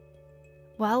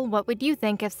 Well, what would you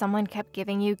think if someone kept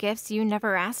giving you gifts you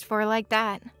never asked for like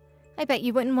that? I bet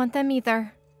you wouldn't want them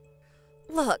either.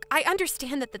 Look, I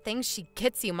understand that the things she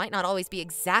gets you might not always be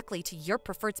exactly to your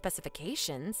preferred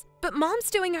specifications, but Mom's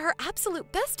doing her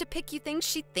absolute best to pick you things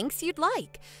she thinks you'd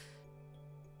like.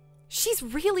 She's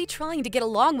really trying to get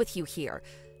along with you here.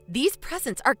 These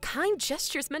presents are kind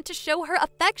gestures meant to show her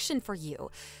affection for you.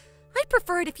 I'd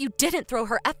prefer it if you didn't throw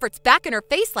her efforts back in her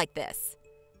face like this.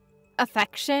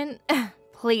 Affection?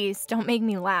 Please, don't make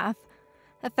me laugh.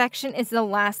 Affection is the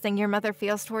last thing your mother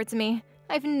feels towards me.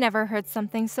 I've never heard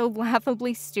something so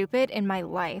laughably stupid in my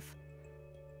life.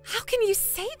 How can you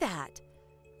say that?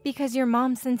 Because your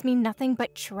mom sends me nothing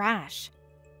but trash.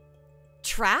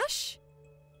 Trash?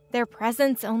 They're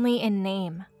presents only in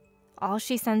name. All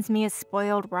she sends me is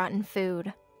spoiled, rotten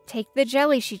food. Take the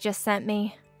jelly she just sent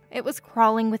me. It was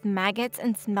crawling with maggots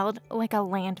and smelled like a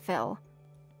landfill.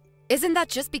 Isn't that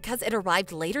just because it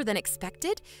arrived later than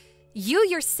expected? You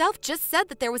yourself just said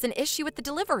that there was an issue with the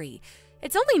delivery.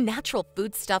 It's only natural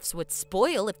foodstuffs would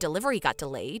spoil if delivery got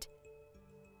delayed.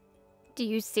 Do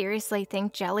you seriously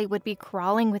think jelly would be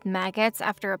crawling with maggots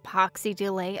after a poxy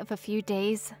delay of a few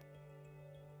days?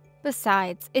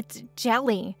 Besides, it's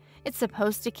jelly. It's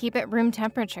supposed to keep at room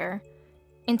temperature.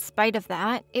 In spite of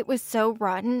that, it was so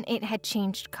rotten it had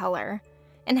changed color,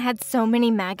 and had so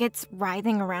many maggots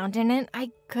writhing around in it,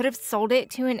 I could have sold it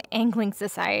to an angling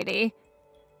society.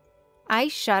 I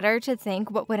shudder to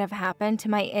think what would have happened to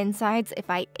my insides if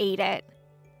I ate it.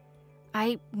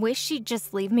 I wish she'd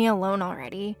just leave me alone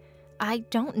already. I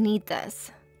don't need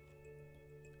this.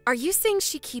 Are you saying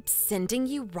she keeps sending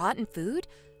you rotten food?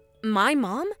 My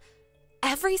mom?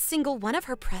 Every single one of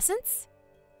her presents?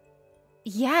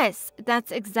 Yes,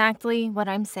 that's exactly what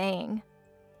I'm saying.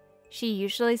 She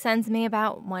usually sends me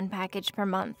about 1 package per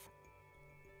month.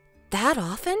 That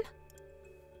often?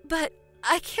 But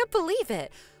I can't believe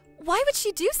it. Why would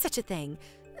she do such a thing?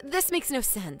 This makes no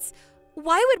sense.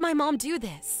 Why would my mom do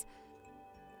this?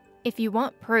 If you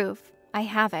want proof, I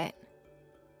have it.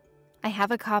 I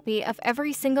have a copy of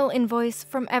every single invoice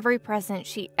from every present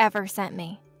she ever sent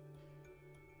me.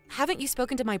 Haven't you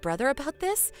spoken to my brother about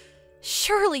this?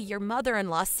 Surely your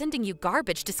mother-in-law sending you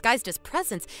garbage disguised as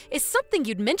presents is something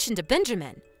you'd mention to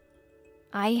Benjamin.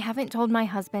 I haven't told my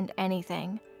husband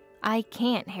anything. I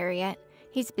can't, Harriet.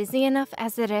 He's busy enough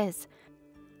as it is.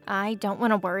 I don't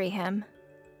want to worry him.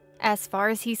 As far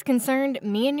as he's concerned,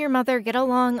 me and your mother get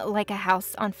along like a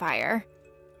house on fire.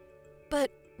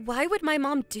 But why would my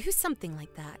mom do something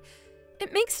like that?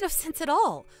 It makes no sense at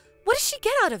all. What does she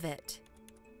get out of it?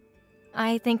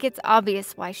 I think it's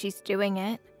obvious why she's doing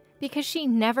it. Because she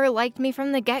never liked me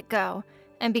from the get-go,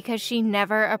 and because she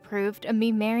never approved of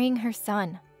me marrying her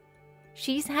son.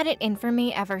 She's had it in for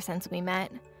me ever since we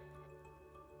met.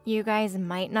 You guys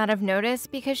might not have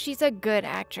noticed because she's a good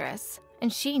actress,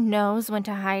 and she knows when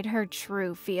to hide her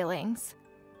true feelings.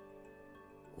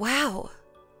 Wow.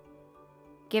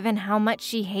 Given how much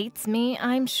she hates me,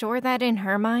 I'm sure that in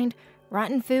her mind,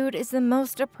 rotten food is the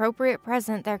most appropriate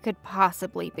present there could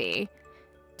possibly be.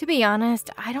 To be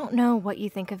honest, I don't know what you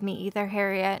think of me either,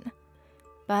 Harriet.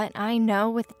 But I know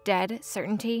with dead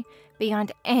certainty,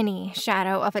 beyond any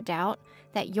shadow of a doubt,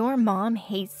 that your mom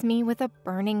hates me with a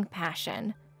burning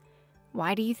passion.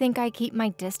 Why do you think I keep my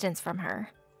distance from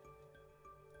her?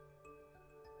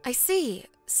 I see.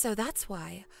 So that's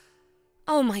why.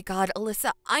 Oh my God,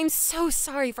 Alyssa, I'm so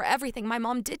sorry for everything my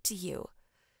mom did to you.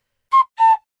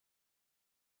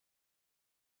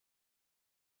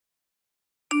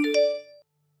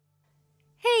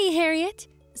 Hey, Harriet.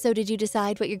 So did you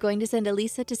decide what you're going to send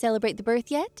Elisa to celebrate the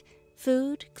birth yet?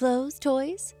 Food, clothes,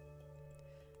 toys?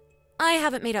 I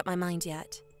haven't made up my mind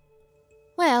yet.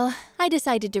 Well, I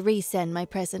decided to resend my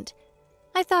present.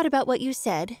 I thought about what you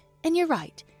said, and you're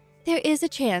right. There is a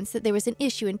chance that there was an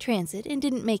issue in transit and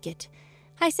didn't make it.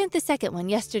 I sent the second one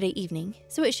yesterday evening,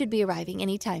 so it should be arriving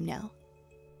any time now.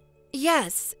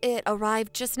 Yes, it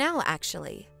arrived just now,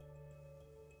 actually.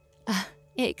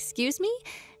 Excuse me?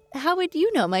 How would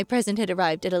you know my present had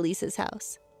arrived at Elisa's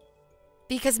house?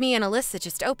 Because me and Alyssa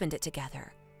just opened it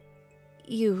together.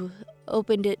 You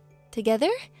opened it together?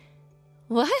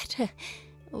 What?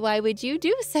 Why would you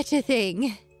do such a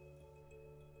thing?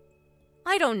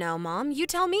 I don't know, Mom. You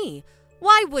tell me.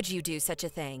 Why would you do such a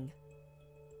thing?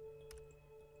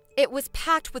 It was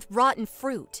packed with rotten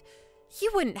fruit.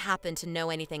 You wouldn't happen to know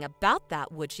anything about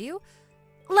that, would you?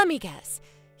 Let me guess.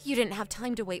 You didn't have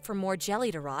time to wait for more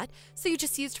jelly to rot, so you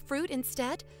just used fruit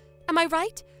instead? Am I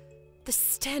right? The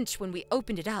stench when we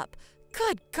opened it up.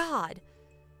 Good God!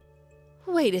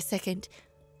 Wait a second.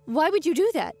 Why would you do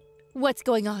that? What's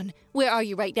going on? Where are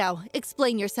you right now?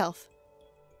 Explain yourself.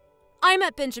 I'm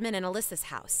at Benjamin and Alyssa's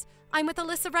house. I'm with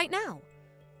Alyssa right now.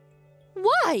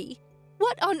 Why?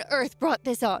 What on earth brought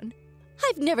this on?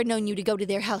 I've never known you to go to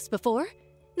their house before.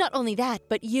 Not only that,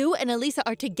 but you and Elisa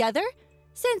are together?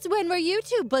 Since when were you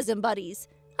two bosom buddies?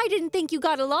 I didn't think you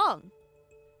got along.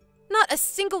 Not a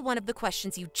single one of the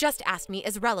questions you just asked me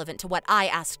is relevant to what I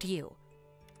asked you.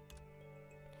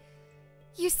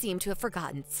 You seem to have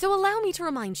forgotten, so allow me to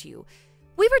remind you.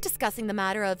 We were discussing the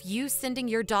matter of you sending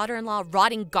your daughter-in-law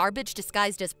rotting garbage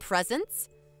disguised as presents?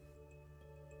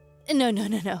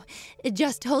 No.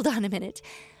 Just hold on a minute.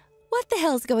 What the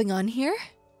hell's going on here?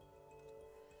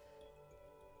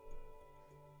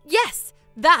 Yes,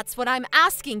 that's what I'm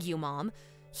asking you, Mom.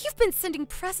 You've been sending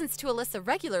presents to Alyssa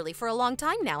regularly for a long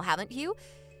time now, haven't you?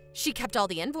 She kept all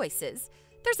the invoices.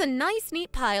 There's a nice,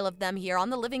 neat pile of them here on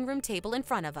the living room table in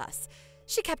front of us.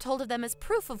 She kept hold of them as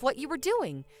proof of what you were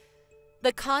doing.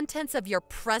 The contents of your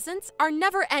presents are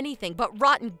never anything but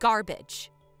rotten garbage.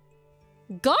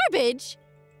 Garbage?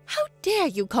 How dare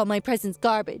you call my presents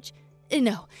garbage?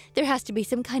 No, there has to be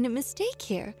some kind of mistake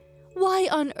here. Why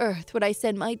on earth would I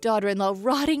send my daughter-in-law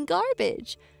rotting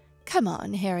garbage? Come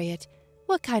on, Harriet.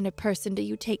 What kind of person do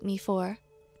you take me for?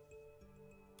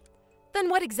 Then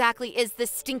what exactly is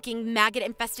this stinking,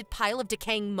 maggot-infested pile of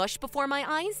decaying mush before my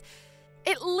eyes?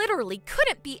 It literally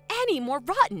couldn't be any more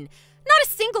rotten. Not a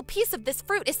single piece of this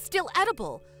fruit is still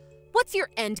edible. What's your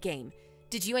end game?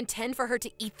 Did you intend for her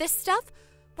to eat this stuff?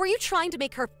 Were you trying to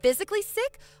make her physically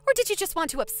sick, or did you just want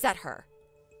to upset her?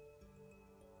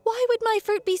 Why would my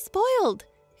fruit be spoiled?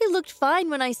 It looked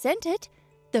fine when I sent it.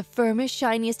 The firmest,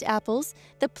 shiniest apples,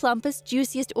 the plumpest,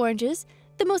 juiciest oranges,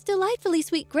 the most delightfully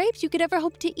sweet grapes you could ever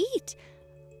hope to eat.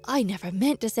 I never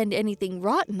meant to send anything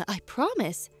rotten, I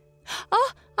promise.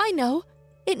 Ah, I know.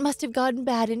 It must have gotten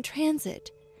bad in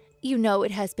transit. You know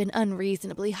it has been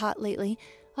unreasonably hot lately.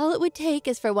 All it would take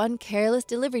is for one careless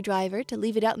delivery driver to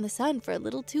leave it out in the sun for a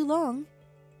little too long.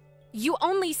 You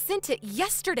only sent it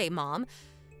yesterday, Mom.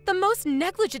 The most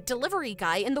negligent delivery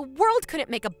guy in the world couldn't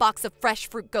make a box of fresh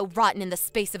fruit go rotten in the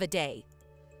space of a day.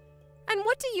 And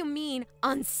what do you mean,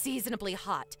 unseasonably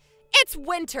hot? It's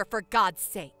winter, for God's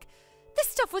sake. This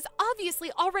stuff was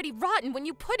obviously already rotten when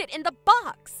you put it in the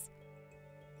box.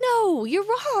 No, you're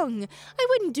wrong. I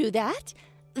wouldn't do that.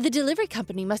 The delivery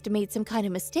company must have made some kind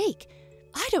of mistake.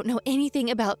 I don't know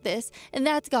anything about this, and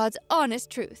that's God's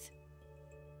honest truth.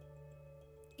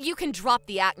 You can drop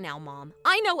the act now, Mom.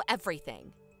 I know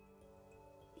everything.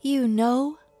 You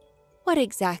know? What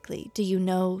exactly do you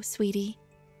know, sweetie?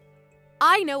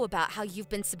 I know about how you've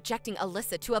been subjecting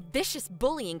Alyssa to a vicious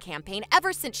bullying campaign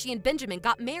ever since she and Benjamin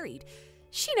got married.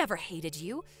 She never hated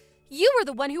you. You were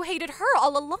the one who hated her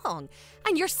all along.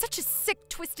 And you're such a sick,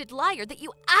 twisted liar that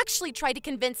you actually tried to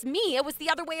convince me it was the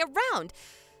other way around.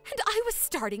 And I was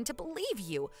starting to believe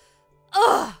you.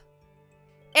 Ugh!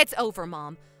 It's over,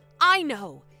 Mom. I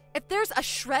know. If there's a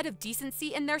shred of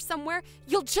decency in there somewhere,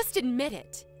 you'll just admit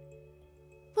it.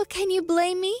 Well, can you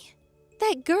blame me?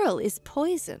 That girl is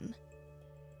poison.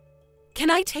 Can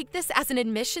I take this as an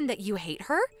admission that you hate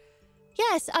her?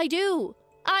 Yes, I do.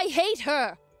 I hate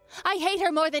her. I hate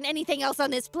her more than anything else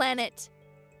on this planet.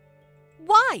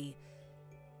 Why?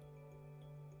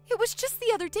 It was just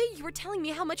the other day you were telling me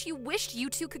how much you wished you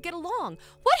two could get along.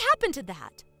 What happened to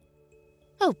that?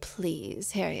 Oh,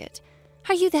 please, Harriet.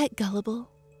 Are you that gullible?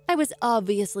 I was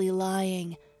obviously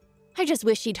lying. I just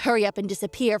wish she'd hurry up and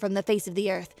disappear from the face of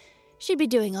the earth. She'd be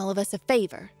doing all of us a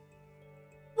favor.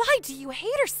 Why do you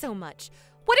hate her so much?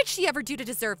 What did she ever do to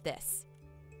deserve this?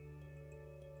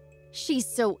 She's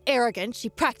so arrogant, she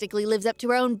practically lives up to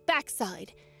her own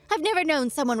backside. I've never known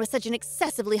someone with such an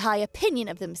excessively high opinion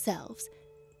of themselves.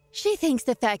 She thinks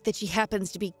the fact that she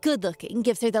happens to be good-looking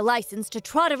gives her the license to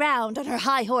trot around on her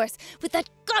high horse with that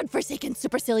godforsaken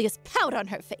supercilious pout on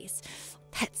her face.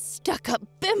 That stuck-up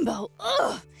bimbo,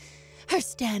 ugh! Her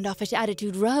standoffish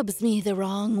attitude rubs me the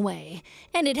wrong way,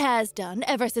 and it has done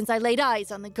ever since I laid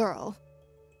eyes on the girl.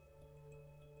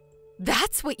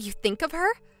 That's what you think of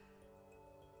her?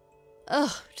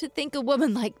 Ugh, to think a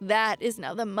woman like that is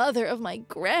now the mother of my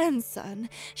grandson.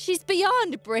 She's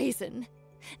beyond brazen.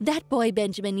 That boy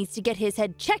Benjamin needs to get his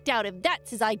head checked out if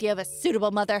that's his idea of a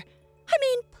suitable mother. I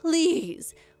mean,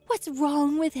 please, what's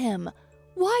wrong with him?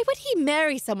 Why would he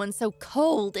marry someone so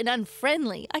cold and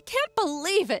unfriendly? I can't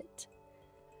believe it.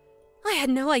 I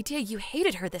had no idea you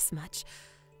hated her this much.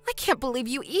 I can't believe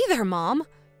you either, Mom.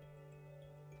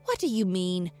 What do you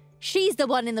mean? She's the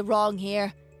one in the wrong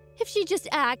here. If she'd just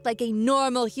act like a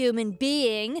normal human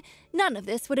being, none of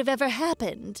this would have ever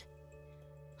happened.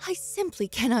 I simply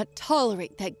cannot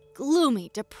tolerate that gloomy,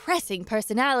 depressing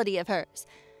personality of hers.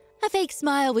 A fake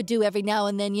smile would do every now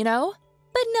and then, you know?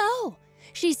 But no,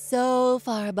 she's so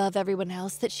far above everyone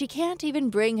else that she can't even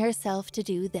bring herself to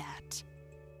do that.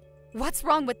 What's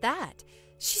wrong with that?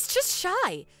 She's just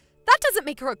shy. That doesn't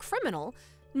make her a criminal,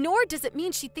 nor does it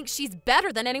mean she thinks she's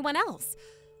better than anyone else.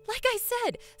 Like I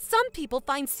said, some people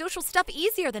find social stuff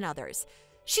easier than others.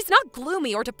 She's not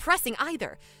gloomy or depressing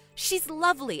either. She's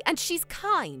lovely and she's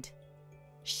kind.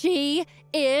 She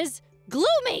is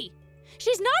gloomy!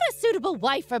 She's not a suitable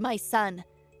wife for my son.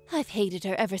 I've hated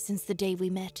her ever since the day we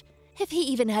met. If he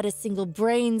even had a single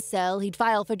brain cell, he'd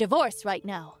file for divorce right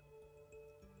now.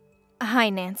 Hi,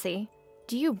 Nancy.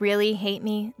 Do you really hate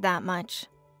me that much?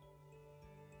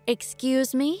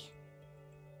 Excuse me?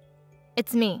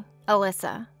 It's me,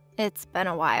 Alyssa. It's been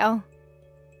a while.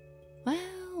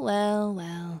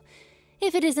 Well.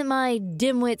 If it isn't my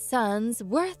dimwit son's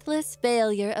worthless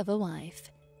failure of a wife.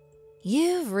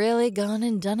 You've really gone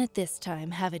and done it this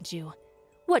time, haven't you?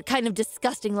 What kind of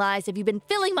disgusting lies have you been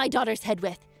filling my daughter's head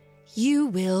with? You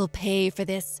will pay for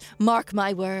this, mark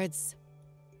my words.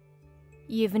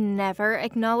 You've never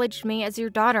acknowledged me as your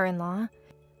daughter-in-law.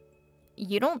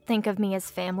 You don't think of me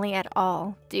as family at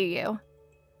all, do you?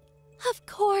 Of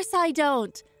course I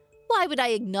don't. Why would I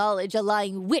acknowledge a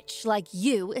lying witch like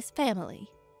you as family?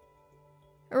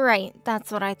 Right,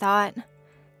 that's what I thought.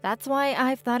 That's why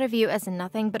I've thought of you as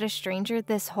nothing but a stranger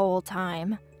this whole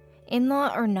time.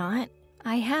 In-law or not,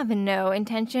 I have no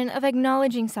intention of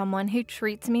acknowledging someone who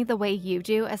treats me the way you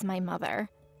do as my mother.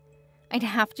 I'd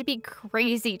have to be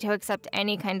crazy to accept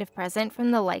any kind of present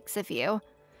from the likes of you.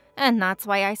 And that's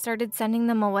why I started sending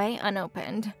them away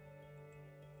unopened.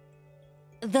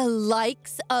 The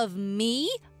likes of me?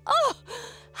 Oh,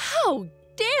 how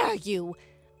dare you!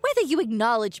 Whether you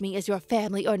acknowledge me as your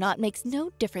family or not makes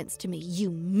no difference to me, you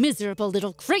miserable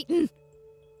little cretin!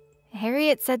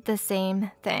 Harriet said the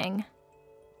same thing.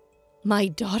 My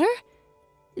daughter?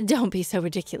 Don't be so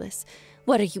ridiculous.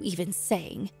 What are you even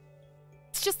saying?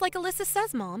 It's just like Alyssa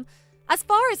says, Mom. As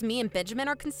far as me and Benjamin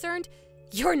are concerned,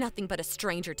 you're nothing but a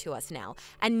stranger to us now,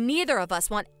 and neither of us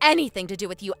want anything to do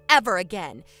with you ever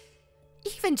again.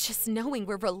 Even just knowing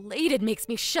we're related makes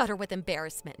me shudder with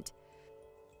embarrassment.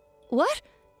 What?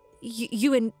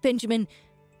 You and Benjamin...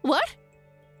 What?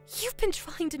 You've been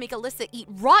trying to make Alyssa eat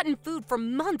rotten food for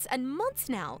months and months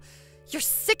now. You're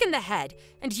sick in the head,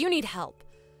 and you need help.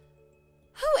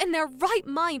 Who in their right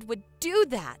mind would do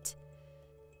that?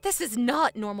 This is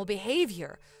not normal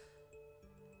behavior.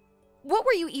 What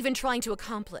were you even trying to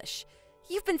accomplish?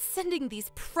 You've been sending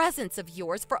these presents of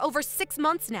yours for over 6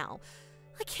 months now.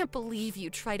 I can't believe you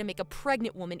try to make a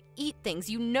pregnant woman eat things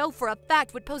you know for a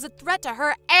fact would pose a threat to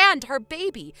her and her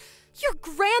baby, your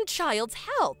grandchild's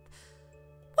health.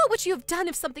 What would you have done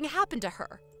if something happened to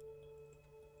her?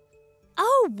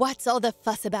 Oh, what's all the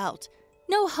fuss about?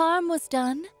 No harm was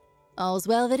done. All's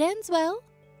well that ends well.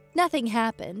 Nothing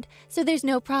happened, so there's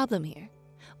no problem here.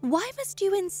 Why must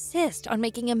you insist on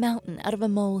making a mountain out of a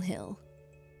molehill?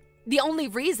 The only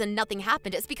reason nothing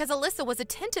happened is because Alyssa was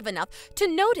attentive enough to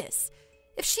notice.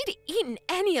 If she'd eaten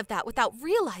any of that without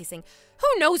realizing,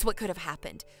 who knows what could have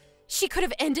happened? She could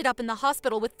have ended up in the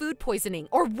hospital with food poisoning,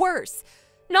 or worse.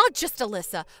 Not just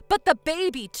Alyssa, but the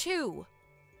baby, too.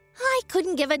 I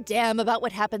couldn't give a damn about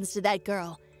what happens to that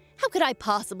girl. How could I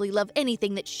possibly love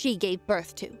anything that she gave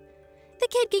birth to? The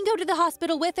kid can go to the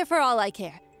hospital with her for all I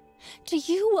care. Do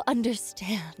you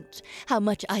understand how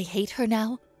much I hate her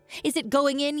now? Is it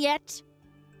going in yet?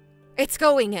 It's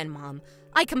going in, Mom.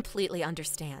 I completely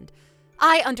understand.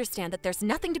 I understand that there's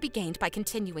nothing to be gained by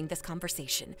continuing this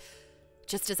conversation.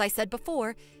 Just as I said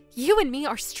before, you and me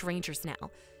are strangers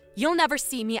now. You'll never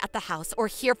see me at the house or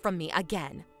hear from me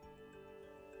again.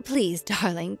 Please,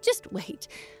 darling, just wait.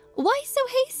 Why so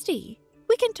hasty?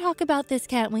 We can talk about this,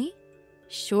 can't we?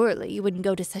 Surely you wouldn't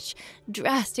go to such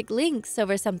drastic lengths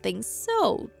over something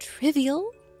so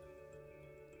trivial.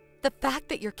 The fact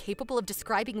that you're capable of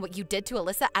describing what you did to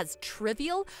Alyssa as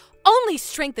trivial only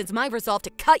strengthens my resolve to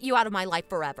cut you out of my life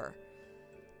forever.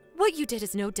 What you did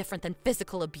is no different than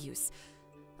physical abuse.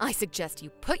 I suggest you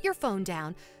put your phone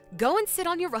down, go and sit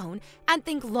on your own, and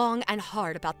think long and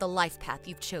hard about the life path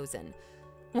you've chosen.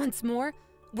 Once more,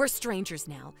 we're strangers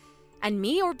now, and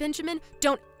me or Benjamin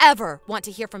don't ever want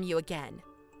to hear from you again.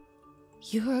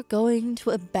 You're going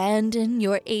to abandon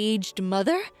your aged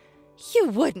mother? You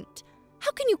wouldn't.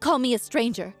 How can you call me a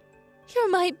stranger? You're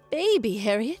my baby,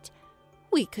 Harriet.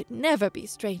 We could never be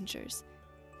strangers.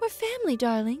 We're family,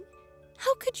 darling.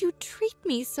 How could you treat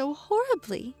me so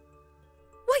horribly?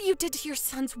 What you did to your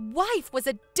son's wife was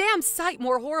a damn sight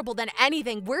more horrible than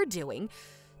anything we're doing.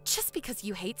 Just because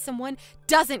you hate someone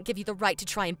doesn't give you the right to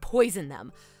try and poison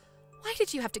them. Why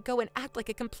did you have to go and act like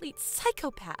a complete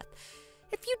psychopath?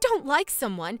 If you don't like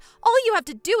someone, all you have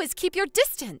to do is keep your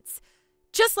distance.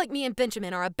 Just like me and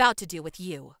Benjamin are about to do with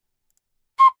you.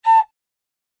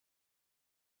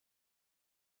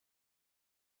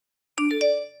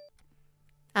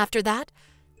 After that,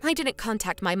 I didn't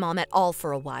contact my mom at all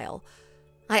for a while.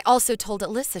 I also told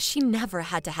Alyssa she never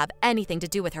had to have anything to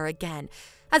do with her again,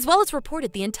 as well as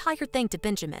reported the entire thing to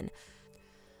Benjamin.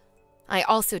 I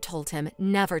also told him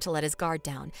never to let his guard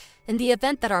down in the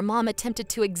event that our mom attempted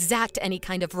to exact any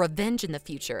kind of revenge in the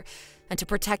future, and to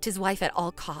protect his wife at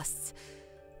all costs.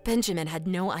 Benjamin had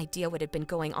no idea what had been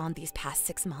going on these past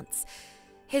 6 months.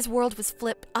 His world was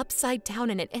flipped upside down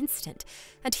in an instant,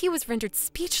 and he was rendered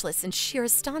speechless in sheer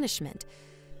astonishment.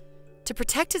 To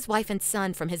protect his wife and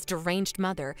son from his deranged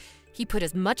mother, he put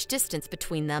as much distance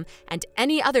between them and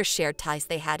any other shared ties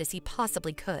they had as he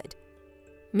possibly could.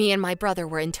 Me and my brother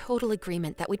were in total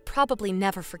agreement that we'd probably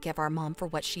never forgive our mom for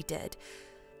what she did.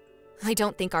 I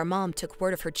don't think our mom took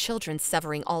word of her children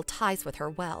severing all ties with her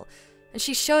well, and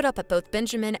she showed up at both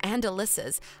Benjamin and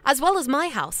Alyssa's, as well as my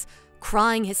house,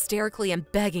 crying hysterically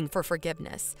and begging for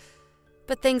forgiveness.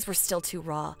 But things were still too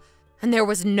raw, and there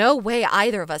was no way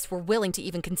either of us were willing to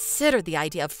even consider the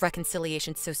idea of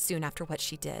reconciliation so soon after what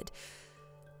she did.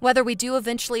 Whether we do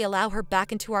eventually allow her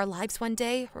back into our lives one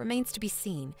day remains to be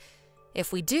seen.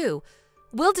 If we do,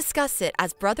 we'll discuss it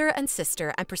as brother and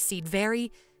sister and proceed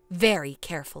very, very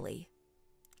carefully.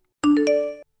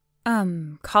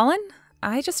 Colin?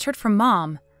 I just heard from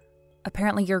Mom.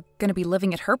 Apparently you're gonna be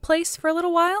living at her place for a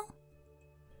little while?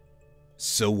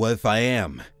 So what if I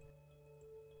am?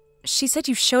 She said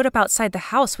you showed up outside the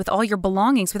house with all your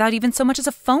belongings without even so much as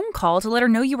a phone call to let her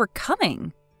know you were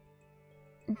coming.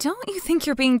 Don't you think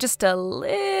you're being just a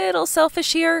little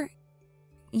selfish here?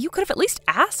 You could have at least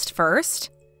asked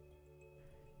first.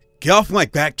 Get off my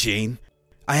back, Jane.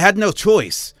 I had no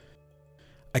choice.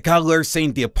 I got a letter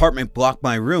saying the apartment block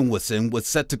my room was in was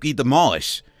set to be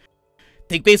demolished.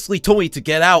 They basically told me to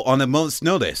get out on a moment's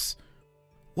notice.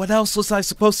 What else was I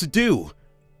supposed to do?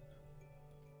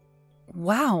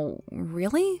 Wow,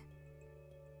 really?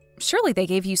 Surely they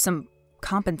gave you some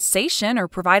compensation or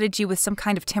provided you with some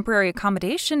kind of temporary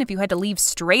accommodation if you had to leave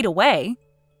straight away.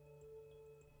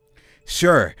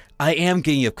 Sure, I am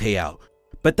getting a payout,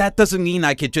 but that doesn't mean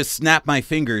I could just snap my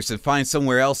fingers and find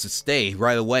somewhere else to stay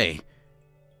right away.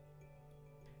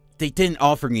 They didn't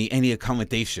offer me any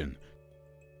accommodation,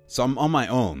 so I'm on my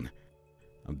own.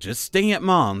 I'm just staying at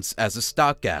Mom's as a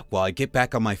stopgap while I get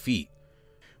back on my feet.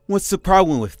 What's the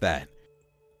problem with that?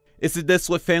 Isn't this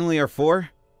what family are for?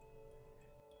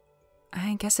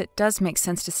 I guess it does make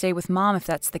sense to stay with Mom if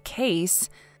that's the case.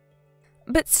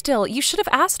 But still, you should have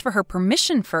asked for her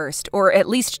permission first, or at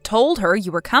least told her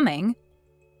you were coming.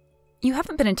 You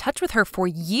haven't been in touch with her for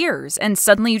years, and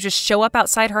suddenly you just show up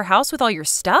outside her house with all your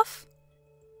stuff?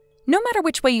 No matter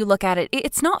which way you look at it,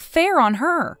 it's not fair on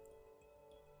her.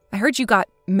 I heard you got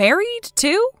married,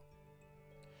 too?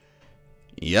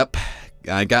 Yep,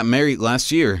 I got married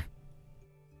last year.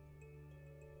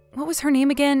 What was her name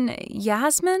again?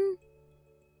 Yasmin?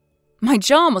 My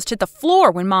jaw almost hit the floor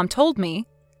when Mom told me.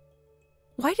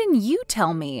 Why didn't you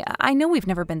tell me? I know we've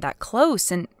never been that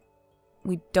close, and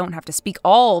we don't have to speak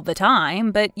all the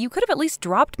time, but you could have at least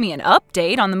dropped me an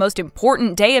update on the most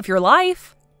important day of your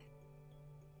life.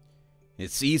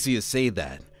 It's easy to say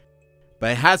that,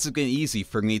 but it hasn't been easy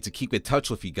for me to keep in touch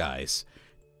with you guys.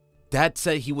 Dad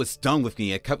said he was done with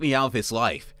me and cut me out of his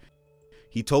life.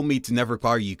 He told me to never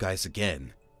bother you guys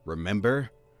again, remember?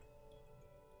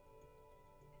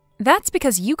 That's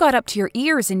because you got up to your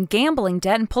ears in gambling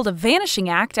debt and pulled a vanishing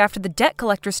act after the debt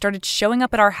collector started showing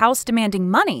up at our house demanding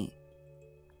money.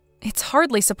 It's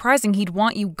hardly surprising he'd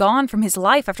want you gone from his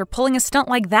life after pulling a stunt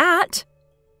like that.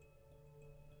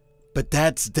 But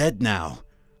Dad's dead now.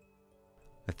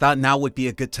 I thought now would be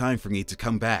a good time for me to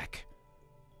come back.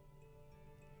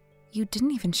 You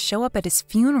didn't even show up at his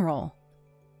funeral.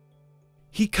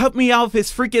 He cut me out of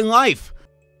his freaking life!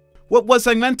 What was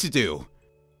I meant to do?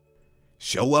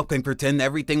 Show up and pretend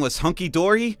everything was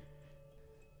hunky-dory?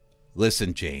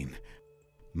 Listen, Jane.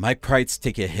 My pride's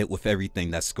taking a hit with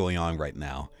everything that's going on right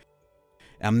now.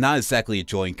 I'm not exactly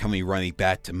enjoying coming running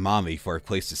back to Mommy for a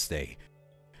place to stay.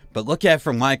 But look at it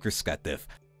from my perspective.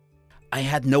 I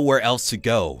had nowhere else to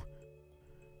go.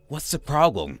 What's the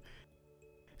problem?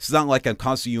 It's not like I'm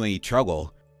causing you any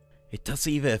trouble. It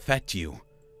doesn't even affect you.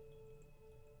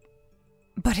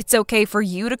 But it's okay for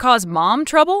you to cause Mom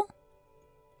trouble?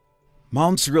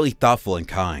 Mom's really thoughtful and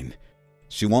kind.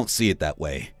 She won't see it that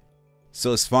way.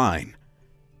 So it's fine.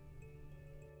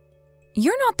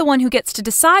 You're not the one who gets to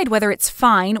decide whether it's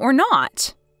fine or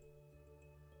not.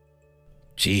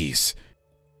 Jeez.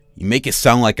 You make it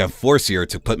sound like I'm forcing her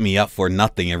to put me up for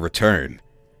nothing in return.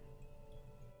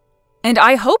 And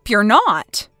I hope you're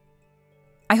not.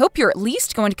 I hope you're at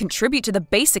least going to contribute to the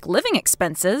basic living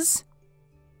expenses.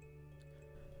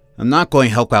 I'm not going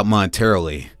to help out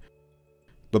monetarily.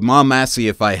 But Mom asked me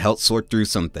if I help sort through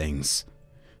some things.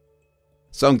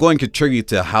 So I'm going to contribute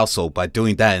to the household by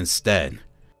doing that instead.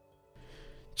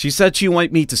 She said she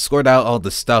wanted me to sort out all the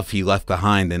stuff he left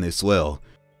behind in his will.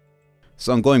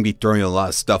 So I'm going to be throwing a lot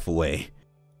of stuff away.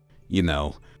 You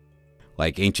know,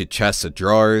 like ancient chests of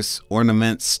drawers,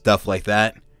 ornaments, stuff like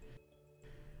that.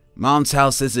 Mom's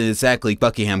house isn't exactly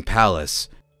Buckingham Palace.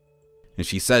 And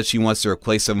she says she wants to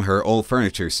replace some of her old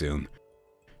furniture soon.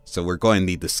 So we're going to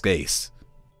need the space.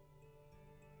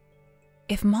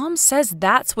 If Mom says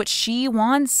that's what she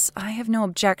wants, I have no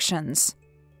objections.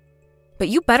 But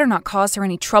you better not cause her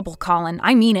any trouble, Colin.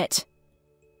 I mean it.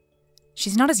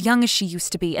 She's not as young as she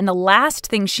used to be, and the last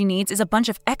thing she needs is a bunch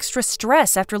of extra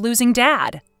stress after losing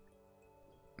Dad.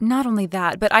 Not only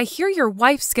that, but I hear your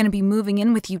wife's gonna be moving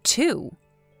in with you too.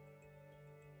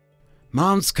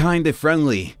 Mom's kind and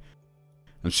friendly.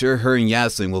 I'm sure her and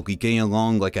Yasmin will be getting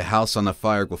along like a house on a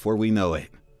fire before we know it.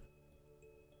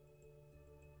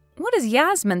 What does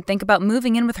Yasmin think about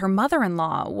moving in with her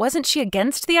mother-in-law? Wasn't she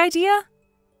against the idea?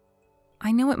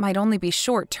 I know it might only be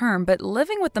short-term, but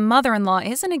living with the mother-in-law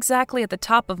isn't exactly at the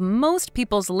top of most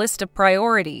people's list of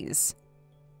priorities.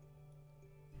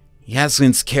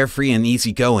 Yasmin's carefree and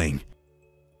easygoing.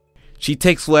 She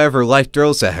takes whatever life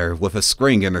throws at her with a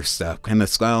spring in her step and a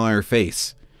smile on her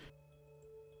face.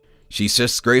 She's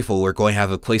just grateful we're going to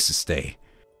have a place to stay.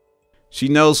 She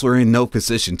knows we're in no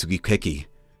position to be picky.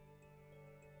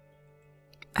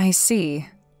 I see.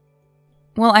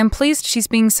 Well, I'm pleased she's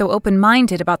being so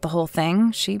open-minded about the whole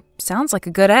thing. She sounds like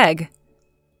a good egg.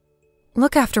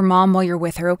 Look after Mom while you're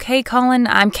with her, okay, Colin?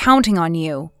 I'm counting on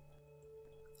you.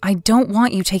 I don't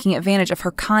want you taking advantage of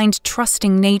her kind,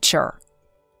 trusting nature.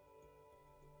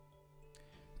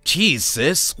 Jeez,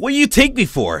 sis, what do you take me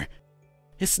for?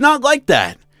 It's not like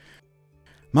that.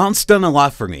 Mom's done a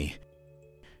lot for me.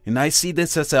 And I see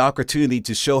this as an opportunity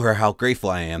to show her how grateful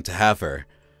I am to have her.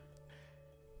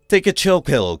 Take a chill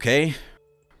pill, okay?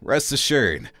 Rest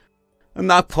assured, I'm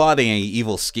not plotting any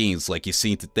evil schemes like you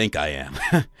seem to think I am.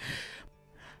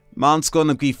 Mom's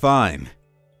gonna be fine.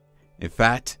 In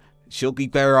fact, she'll be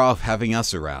better off having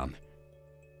us around.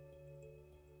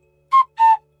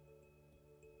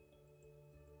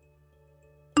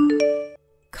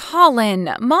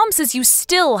 Colin, Mom says you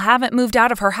still haven't moved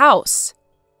out of her house.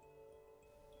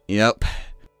 Yep.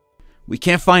 We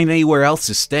can't find anywhere else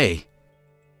to stay.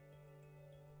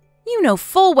 You know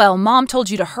full well Mom told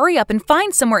you to hurry up and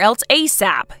find somewhere else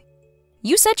ASAP.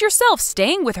 You said yourself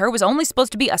staying with her was only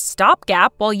supposed to be a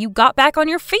stopgap while you got back on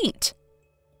your feet.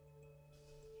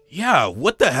 Yeah,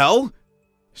 what the hell?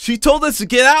 She told us to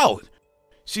get out.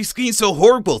 She's being so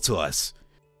horrible to us.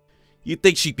 You'd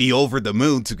think she'd be over the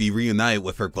moon to be reunited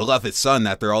with her beloved son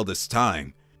after all this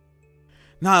time.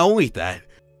 Not only that,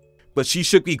 but she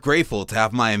should be grateful to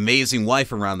have my amazing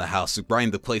wife around the house to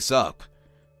brighten the place up.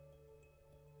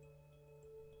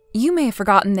 You may have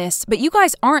forgotten this, but you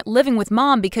guys aren't living with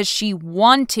Mom because she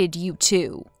wanted you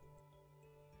to.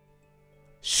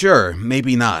 Sure,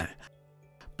 maybe not.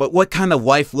 But what kind of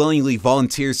wife willingly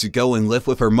volunteers to go and live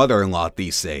with her mother-in-law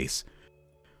these days?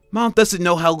 Mom doesn't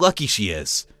know how lucky she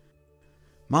is.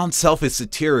 Mom's health is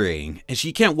deteriorating, and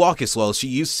she can't walk as well as she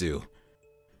used to.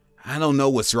 I don't know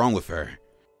what's wrong with her.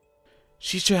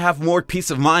 She should have more peace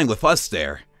of mind with us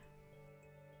there.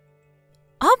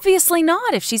 Obviously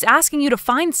not if she's asking you to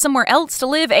find somewhere else to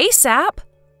live ASAP.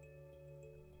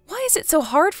 Why is it so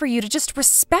hard for you to just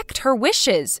respect her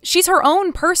wishes? She's her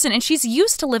own person and she's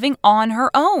used to living on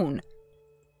her own.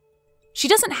 She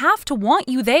doesn't have to want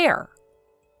you there.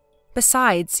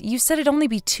 Besides, you said it'd only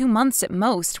be 2 months at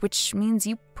most, which means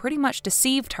you pretty much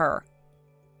deceived her.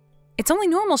 It's only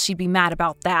normal she'd be mad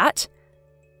about that.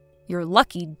 You're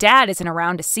lucky Dad isn't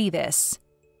around to see this.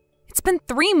 It's been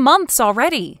 3 months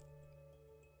already.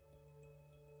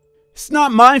 It's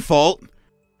not my fault.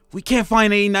 We can't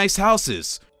find any nice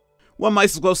houses. What am I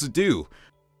supposed to do?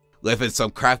 Live in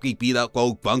some crappy beat-up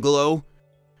old bungalow?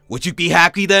 Would you be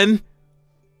happy then?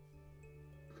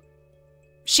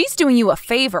 She's doing you a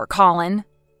favor, Colin.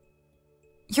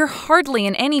 You're hardly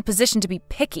in any position to be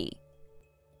picky.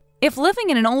 If living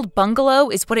in an old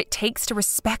bungalow is what it takes to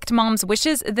respect Mom's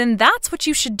wishes, then that's what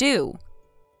you should do.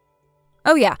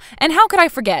 Oh yeah, and how could I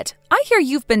forget? I hear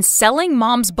you've been selling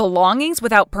Mom's belongings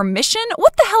without permission?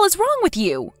 What the hell is wrong with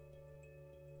you?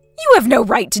 You have no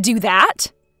right to do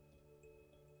that.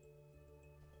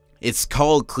 It's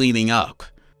called cleaning up.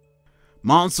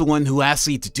 Mom's the one who asked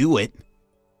me to do it.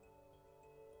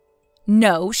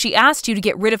 No, she asked you to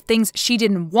get rid of things she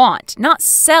didn't want, not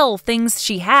sell things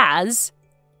she has.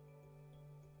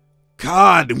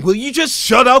 God, will you just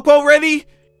shut up already?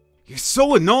 You're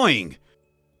so annoying.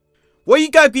 Why you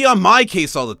gotta be on my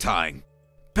case all the time?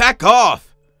 Back off!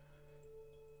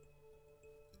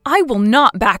 I will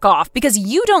not back off because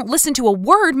you don't listen to a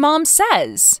word Mom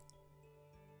says.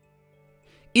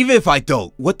 Even if I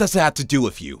don't, what does it have to do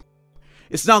with you?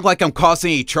 It's not like I'm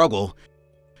causing any trouble.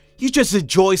 You just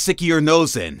enjoy sticking your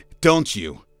nose in, don't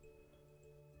you?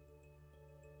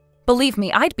 Believe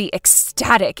me, I'd be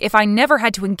ecstatic if I never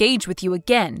had to engage with you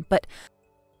again, but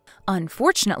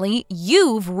unfortunately,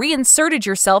 you've reinserted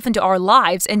yourself into our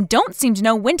lives and don't seem to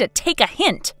know when to take a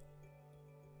hint.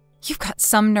 You've got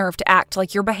some nerve to act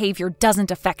like your behavior doesn't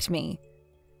affect me.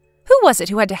 Who was it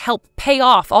who had to help pay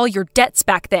off all your debts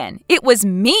back then? It was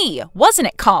me, wasn't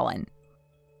it, Colin?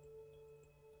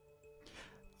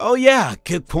 Oh yeah,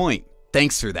 good point.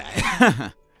 Thanks for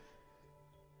that.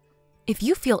 If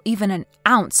you feel even an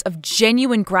ounce of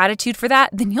genuine gratitude for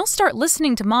that, then you'll start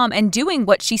listening to Mom and doing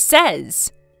what she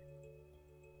says.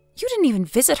 You didn't even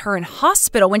visit her in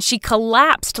hospital when she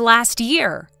collapsed last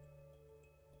year.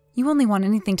 You only want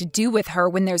anything to do with her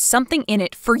when there's something in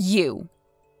it for you.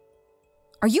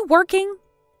 Are you working?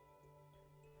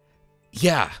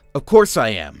 Yeah, of course I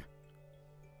am.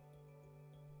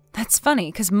 That's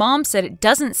funny, because Mom said it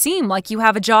doesn't seem like you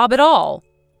have a job at all.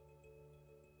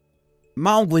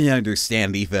 Mom wouldn't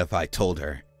understand even if I told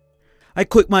her. I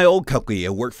quit my old company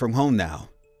and work from home now.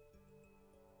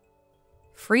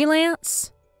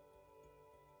 Freelance?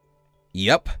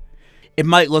 Yep. It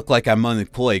might look like I'm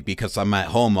unemployed because I'm at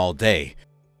home all day.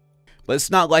 But it's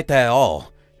not like that at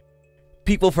all.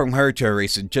 People from her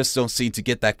generation just don't seem to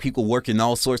get that people work in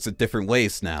all sorts of different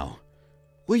ways now.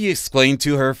 Will you explain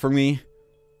to her for me?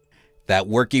 That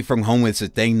working from home is a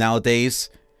thing nowadays?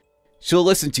 She'll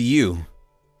listen to you.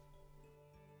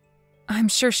 I'm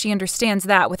sure she understands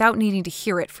that without needing to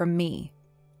hear it from me.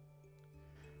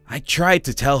 I tried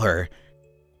to tell her.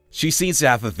 She seems to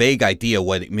have a vague idea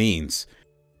what it means.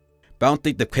 But I don't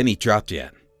think the penny dropped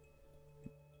yet.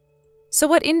 So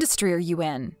what industry are you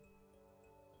in?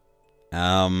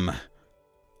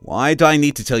 Why do I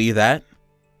need to tell you that?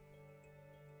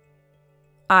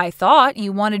 I thought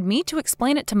you wanted me to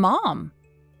explain it to Mom.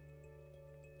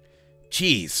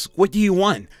 Jeez, what do you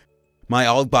want? My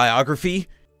autobiography?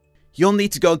 You don't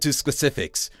need to go into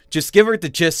specifics. Just give her the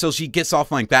gist so she gets off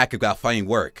my back about finding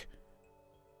work.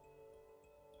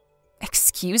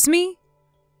 Excuse me?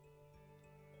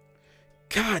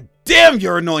 God damn,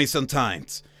 you're annoying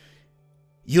sometimes.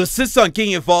 You insist on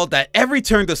getting involved at every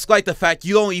turn despite the fact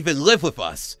you don't even live with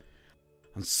us.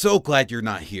 I'm so glad you're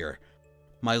not here.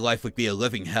 My life would be a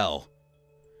living hell.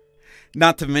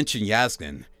 Not to mention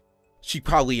Yasmin. She'd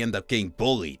probably end up getting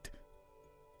bullied.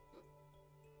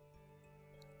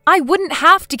 I wouldn't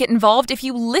have to get involved if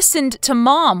you listened to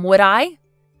Mom, would I?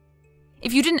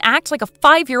 If you didn't act like a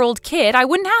 5-year-old kid, I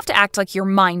wouldn't have to act like your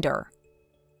minder.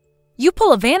 You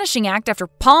pull a vanishing act after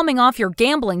palming off your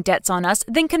gambling debts on us,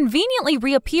 then conveniently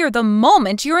reappear the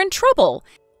moment you're in trouble.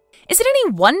 Is it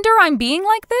any wonder I'm being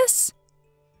like this?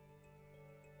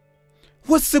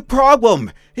 What's the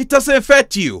problem? It doesn't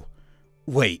affect you.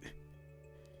 Wait.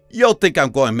 You don't think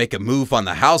I'm going to make a move on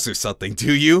the house or something,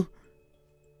 do you?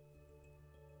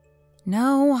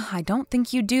 No, I don't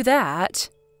think you'd do that.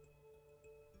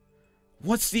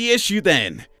 What's the issue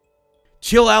then?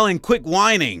 Chill out and quit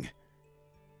whining.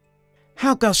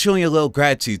 How about showing a little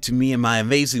gratitude to me and my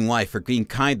amazing wife for being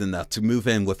kind enough to move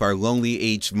in with our lonely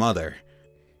aged mother?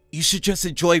 You should just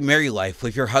enjoy married life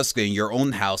with your husband in your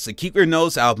own house and keep your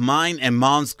nose out of mine and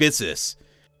Mom's business.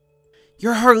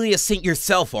 You're hardly a saint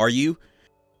yourself, are you?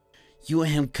 You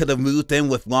and him could have moved in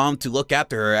with Mom to look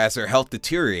after her as her health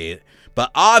deteriorated,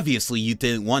 but obviously you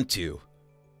didn't want to.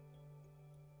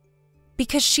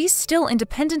 Because she's still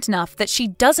independent enough that she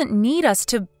doesn't need us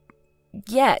to...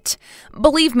 yet.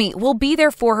 Believe me, we'll be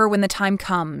there for her when the time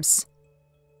comes.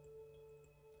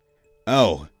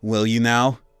 Oh, will you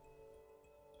now?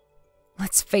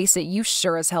 Let's face it, you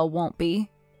sure as hell won't be.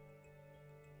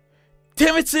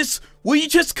 Damn it, sis! Will you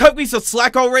just cut me some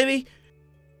slack already?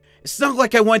 It's not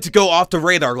like I wanted to go off the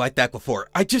radar like that before.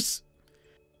 I just...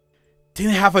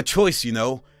 didn't have a choice, you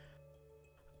know?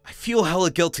 I feel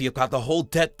hella guilty about the whole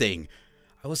debt thing.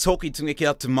 I was hoping to make it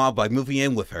up to Mom by moving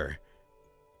in with her.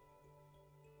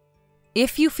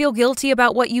 If you feel guilty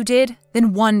about what you did,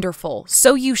 then wonderful.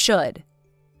 So you should.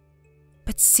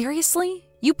 But seriously?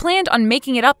 You planned on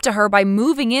making it up to her by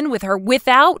moving in with her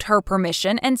without her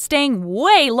permission and staying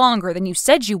way longer than you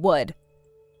said you would.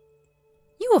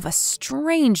 You have a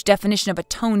strange definition of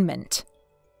atonement.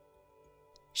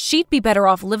 She'd be better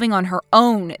off living on her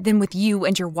own than with you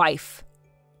and your wife.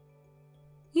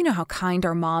 You know how kind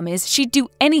our mom is. She'd do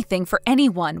anything for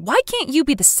anyone. Why can't you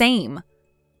be the same?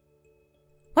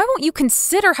 Why won't you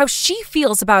consider how she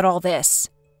feels about all this?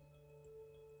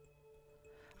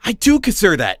 I do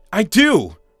consider that. I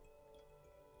do.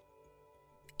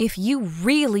 If you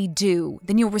really do,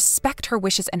 then you'll respect her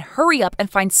wishes and hurry up and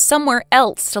find somewhere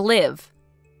else to live.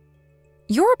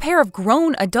 You're a pair of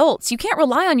grown adults. You can't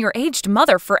rely on your aged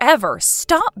mother forever.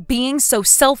 Stop being so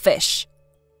selfish.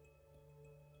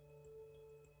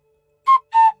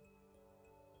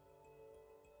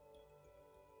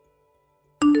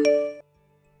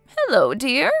 Hello,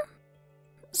 dear.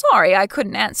 Sorry I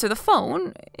couldn't answer the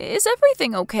phone. Is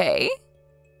everything okay?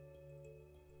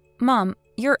 Mom,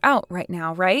 you're out right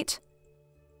now, right?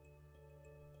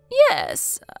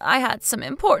 Yes, I had some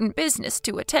important business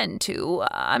to attend to.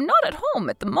 I'm not at home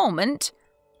at the moment.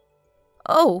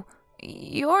 Oh,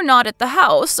 you're not at the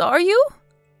house, are you?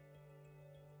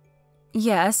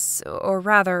 Yes, or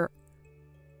rather,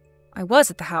 I was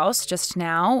at the house just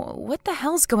now. What the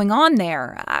hell's going on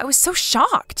there? I was so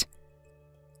shocked.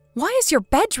 Why has your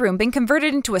bedroom been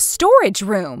converted into a storage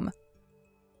room?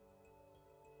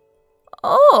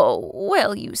 Oh,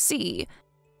 well, you see,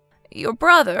 your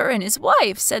brother and his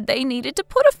wife said they needed to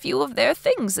put a few of their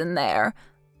things in there.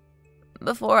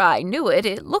 Before I knew it,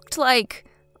 it looked like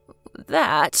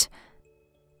that.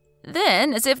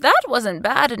 Then, as if that wasn't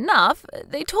bad enough,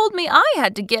 they told me I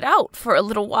had to get out for a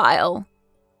little while.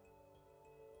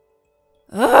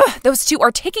 Ugh, those two are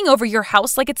taking over your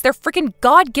house like it's their freaking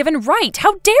God-given right.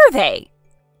 How dare they?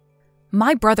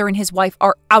 My brother and his wife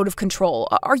are out of control.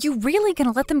 Are you really going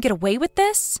to let them get away with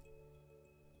this?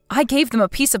 I gave them a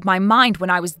piece of my mind when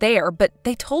I was there, but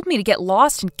they told me to get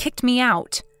lost and kicked me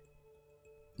out.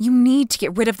 You need to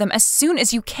get rid of them as soon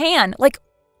as you can, like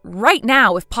right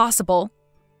now if possible.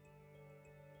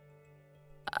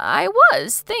 I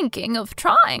was thinking of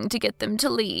trying to get them to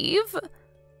leave.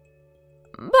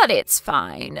 But it's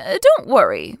fine. Don't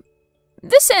worry.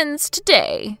 This ends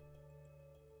today.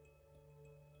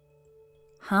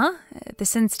 Huh?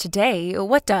 This ends today?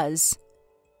 What does?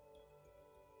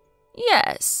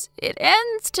 Yes, it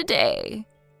ends today.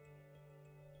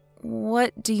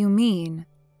 What do you mean?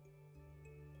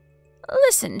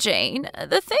 Listen, Jane,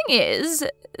 the thing is,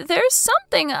 there's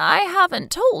something I haven't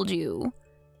told you.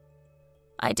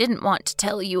 I didn't want to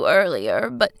tell you earlier,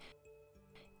 but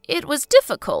it was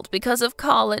difficult because of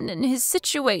Colin and his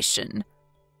situation.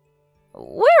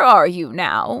 Where are you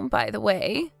now, by the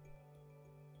way?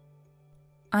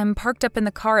 I'm parked up in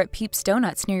the car at Peep's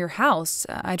Donuts near your house.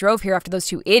 I drove here after those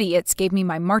two idiots gave me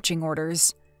my marching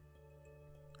orders.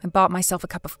 I bought myself a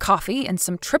cup of coffee and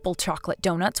some triple chocolate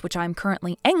donuts, which I'm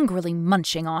currently angrily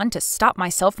munching on to stop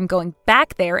myself from going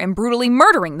back there and brutally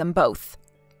murdering them both.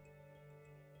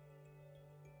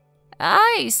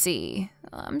 I see.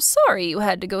 I'm sorry you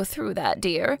had to go through that,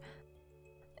 dear.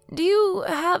 Do you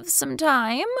have some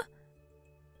time?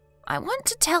 I want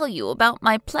to tell you about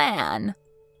my plan.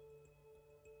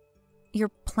 Your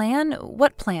plan?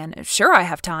 What plan? Sure, I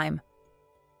have time.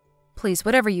 Please,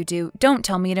 whatever you do, don't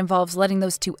tell me it involves letting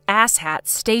those two asshats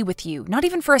stay with you, not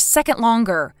even for a second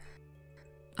longer.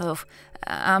 Oh,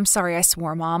 I'm sorry I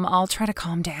swore, Mom. I'll try to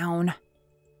calm down.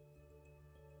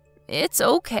 It's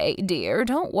okay, dear.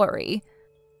 Don't worry.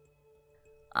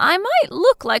 I might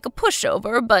look like a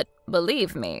pushover, but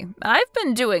believe me, I've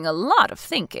been doing a lot of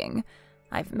thinking.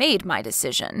 I've made my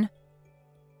decision.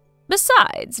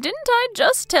 Besides, didn't I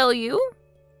just tell you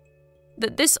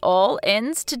that this all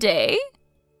ends today?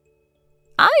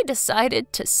 I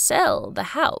decided to sell the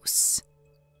house.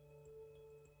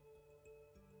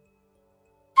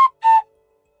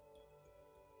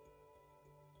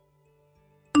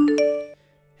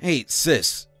 Hey,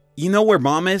 sis, you know where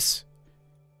Mom is?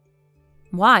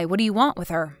 Why? What do you want with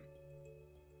her?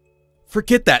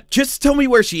 Forget that. Just tell me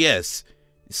where she is.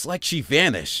 It's like she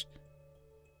vanished.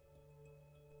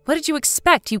 What did you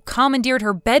expect? You commandeered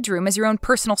her bedroom as your own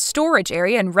personal storage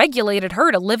area and regulated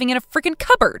her to living in a freaking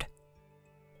cupboard.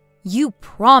 You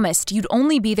promised you'd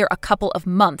only be there a couple of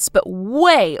months, but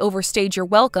way overstayed your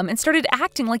welcome and started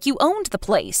acting like you owned the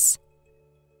place.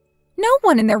 No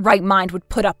one in their right mind would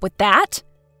put up with that.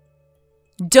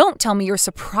 Don't tell me you're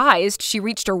surprised she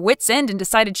reached her wit's end and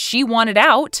decided she wanted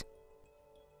out.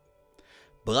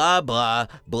 Blah, blah,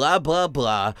 blah, blah,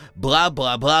 blah, blah,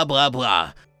 blah, blah, blah,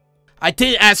 blah. I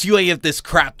didn't ask you any of this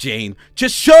crap, Jane.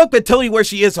 Just show up and tell me where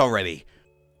she is already.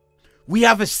 We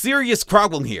have a serious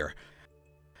problem here.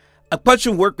 A bunch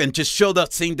of workmen just showed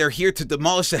up saying they're here to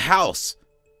demolish the house.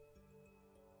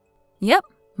 Yep,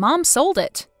 Mom sold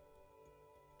it.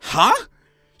 Huh?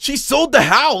 She sold the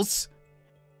house?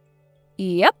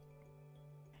 Yep.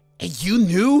 And you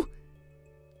knew?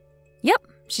 Yep,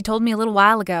 she told me a little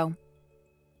while ago.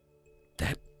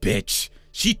 That bitch.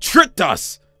 She tricked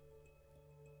us.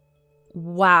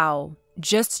 Wow.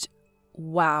 Just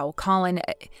wow, Colin.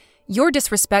 Your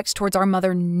disrespect towards our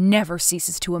mother never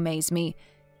ceases to amaze me.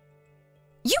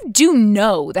 You do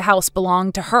know the house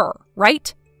belonged to her,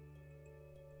 right?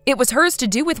 It was hers to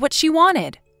do with what she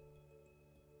wanted.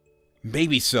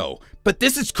 Maybe so, but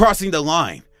this is crossing the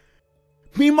line.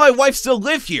 Me and my wife still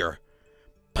live here.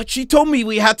 But she told me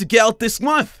we had to get out this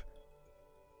month.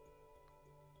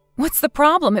 What's the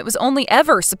problem? It was only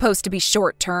ever supposed to be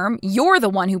short term. You're the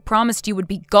one who promised you would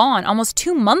be gone almost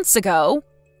 2 months ago.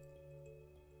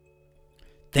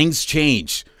 Things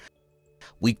change.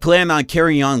 We plan on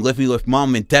carrying on living with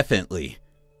Mom indefinitely.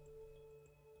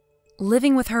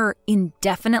 Living with her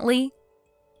indefinitely?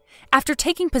 After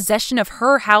taking possession of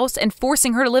her house and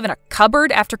forcing her to live in a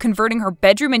cupboard after converting her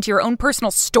bedroom into your own personal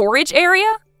storage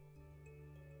area?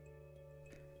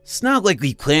 It's not like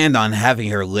we planned on having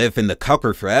her live in the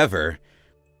cupboard forever.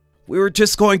 We were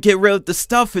just going to get rid of the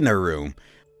stuff in her room.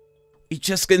 We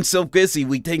just been so busy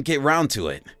we didn't get around to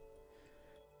it.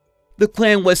 The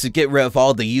plan was to get rid of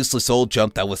all the useless old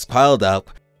junk that was piled up,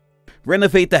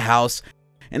 renovate the house,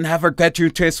 and have her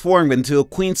bedroom transformed into a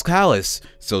queen's palace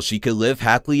so she could live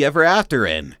happily ever after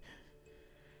in.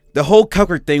 The whole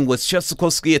cupboard thing was just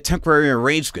supposed to be a temporary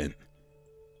arrangement.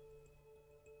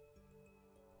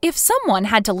 If someone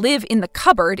had to live in the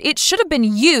cupboard, it should have been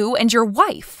you and your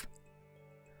wife.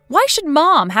 Why should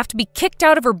Mom have to be kicked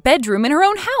out of her bedroom in her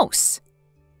own house?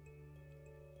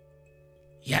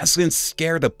 Yasmin's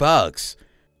scared of bugs.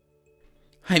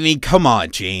 I mean, come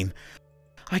on, Jane.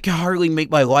 I can hardly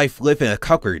make my wife live in a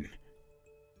cupboard.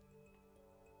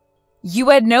 You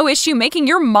had no issue making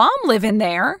your mom live in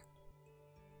there.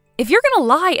 If you're gonna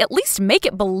lie, at least make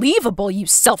it believable, you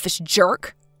selfish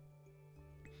jerk.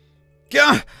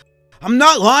 Gah! I'm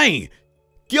not lying!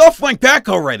 Get off my back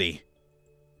already!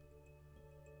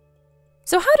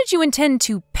 So how did you intend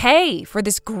to pay for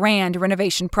this grand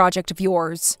renovation project of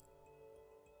yours?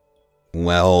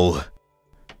 Well,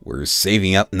 we're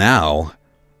saving up now.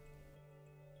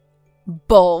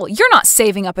 Bull, you're not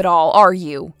saving up at all, are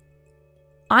you?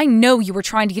 I know you were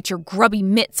trying to get your grubby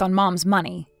mitts on Mom's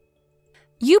money.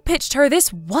 You pitched her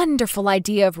this wonderful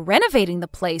idea of renovating the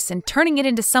place and turning it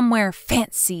into somewhere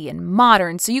fancy and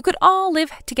modern so you could all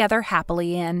live together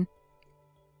happily in.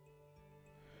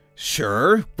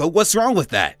 Sure, but what's wrong with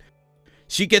that?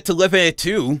 She get to live in it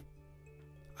too.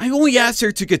 I only asked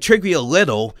her to contribute a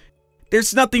little.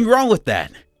 There's nothing wrong with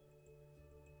that.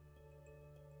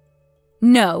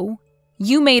 No,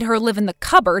 you made her live in the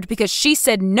cupboard because she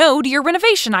said no to your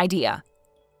renovation idea.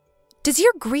 Does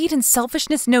your greed and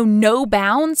selfishness know no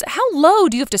bounds? How low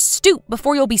do you have to stoop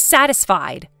before you'll be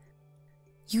satisfied?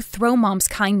 You throw Mom's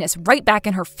kindness right back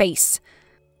in her face.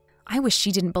 I wish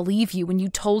she didn't believe you when you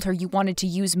told her you wanted to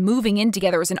use moving in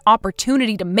together as an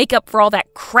opportunity to make up for all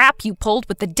that crap you pulled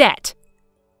with the debt.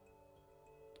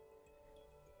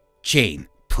 Jane,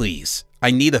 please,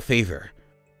 I need a favor.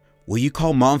 Will you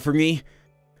call Mom for me?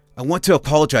 I want to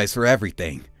apologize for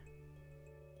everything.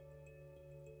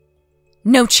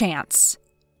 No chance.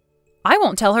 I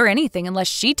won't tell her anything unless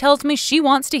she tells me she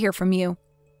wants to hear from you.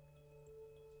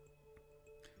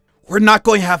 We're not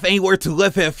going to have anywhere to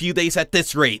live in a few days at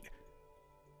this rate.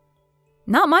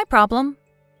 Not my problem.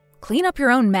 Clean up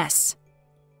your own mess.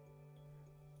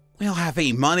 We don't have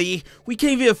any money. We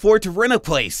can't even afford to rent a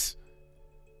place.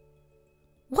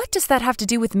 What does that have to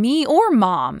do with me or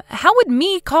Mom? How would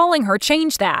me calling her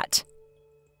change that?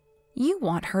 You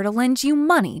want her to lend you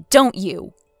money, don't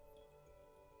you?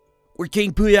 We're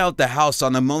getting booted out of the house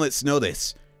on a moment's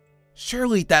notice.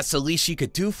 Surely that's the least she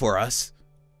could do for us.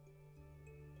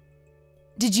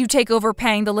 Did you take over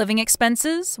paying the living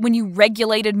expenses when you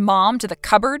regulated Mom to the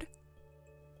cupboard?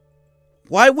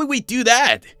 Why would we do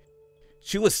that?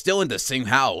 She was still in the same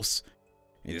house.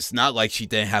 It's not like she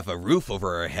didn't have a roof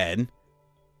over her head.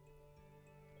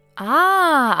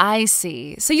 Ah, I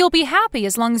see. So you'll be happy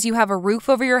as long as you have a roof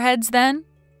over your heads then?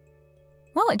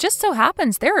 Well, it just so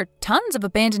happens there are tons of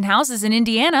abandoned houses in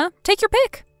Indiana. Take your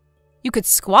pick. You could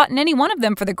squat in any one of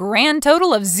them for the grand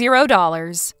total of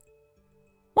 $0.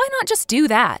 Why not just do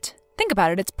that? Think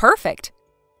about it, it's perfect.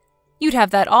 You'd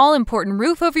have that all-important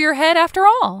roof over your head after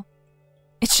all.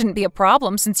 It shouldn't be a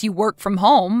problem since you work from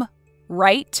home,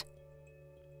 right?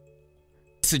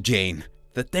 So Jane,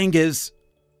 the thing is,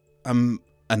 I'm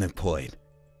unemployed.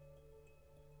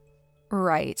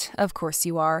 Right, of course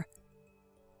you are.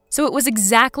 So it was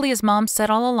exactly as Mom said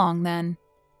all along then.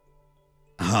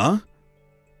 Huh?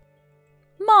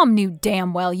 Mom knew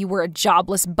damn well you were a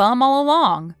jobless bum all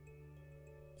along.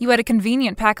 You had a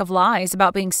convenient pack of lies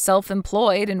about being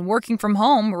self-employed and working from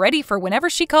home ready for whenever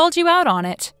she called you out on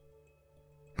it.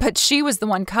 But she was the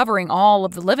one covering all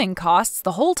of the living costs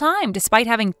the whole time despite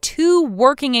having 2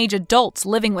 working-age adults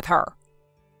living with her.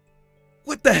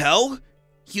 What the hell?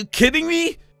 You kidding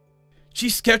me? She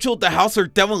scheduled the house for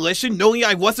demolition knowing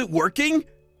I wasn't working?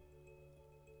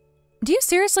 Do you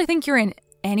seriously think you're in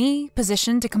any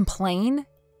position to complain?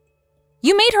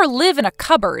 You made her live in a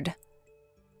cupboard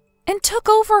and took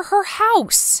over her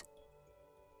house.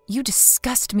 You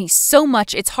disgust me so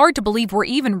much it's hard to believe we're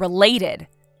even related.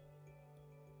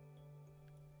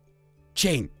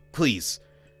 Jane, please.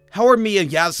 How are me and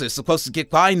Yasser supposed to get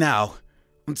by now?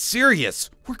 I'm serious.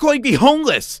 We're going to be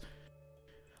homeless.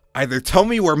 Either tell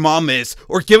me where Mom is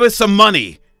or give us some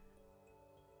money.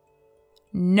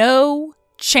 No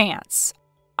chance.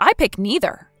 I pick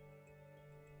neither.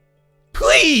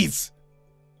 Please!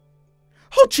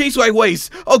 I'll change my ways.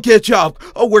 I'll get a job.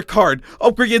 I'll work hard.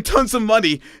 I'll bring in tons of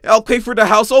money. I'll pay for the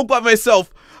house all by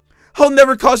myself. I'll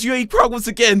never cause you any problems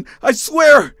again. I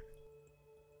swear.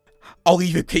 I'll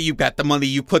even pay you back the money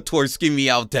you put towards getting me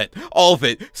out of debt. All of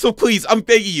it. So please, I'm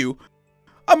begging you.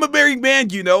 I'm a married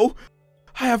man, you know.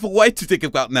 I have a wife to think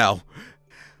about now.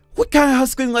 What kind of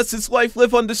husband lets his wife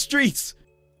live on the streets?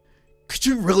 Could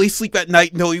you really sleep at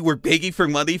night knowing we're begging for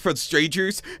money from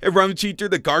strangers and rummaging through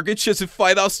the garbage just to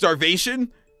fight off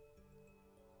starvation?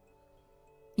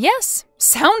 Yes,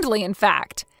 soundly in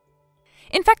fact.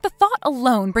 In fact, the thought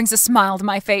alone brings a smile to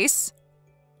my face.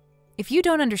 If you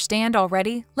don't understand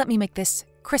already, let me make this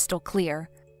crystal clear.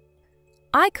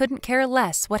 I couldn't care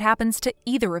less what happens to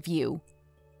either of you.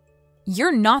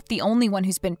 You're not the only one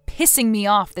who's been pissing me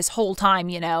off this whole time,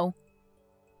 you know.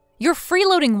 Your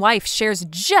freeloading wife shares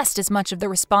just as much of the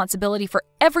responsibility for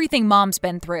everything Mom's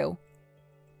been through.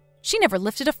 She never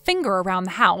lifted a finger around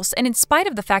the house, and in spite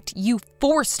of the fact you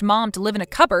forced Mom to live in a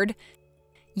cupboard,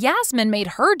 Yasmin made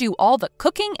her do all the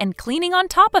cooking and cleaning on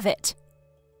top of it.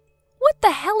 What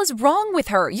the hell is wrong with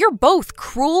her? You're both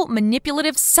cruel,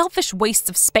 manipulative, selfish wastes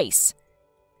of space.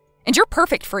 And you're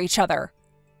perfect for each other.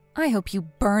 I hope you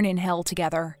burn in hell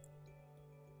together.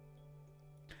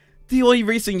 The only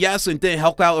reason Yasmin didn't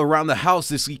help out around the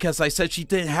house is because I said she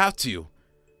didn't have to.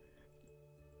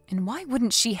 And why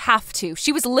wouldn't she have to?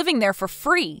 She was living there for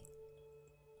free.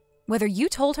 Whether you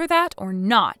told her that or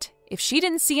not, if she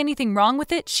didn't see anything wrong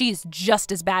with it, she's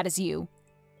just as bad as you.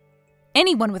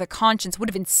 Anyone with a conscience would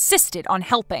have insisted on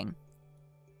helping.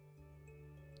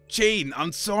 Jane,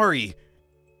 I'm sorry.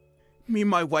 Me and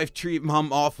my wife treat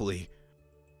Mom awfully.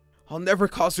 I'll never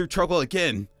cause her trouble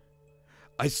again.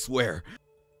 I swear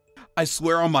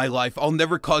on my life, I'll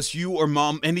never cause you or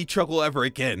Mom any trouble ever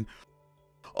again.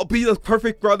 I'll be the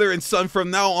perfect brother and son from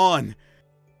now on.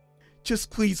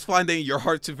 Just please find it in your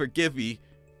heart to forgive me.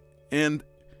 And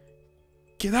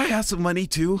can I have some money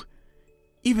too?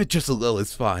 Even just a little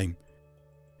is fine.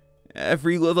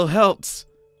 Every little helps.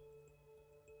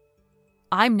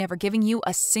 I'm never giving you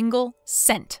a single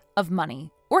cent of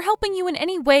money or helping you in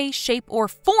any way, shape, or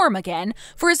form again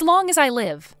for as long as I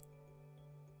live.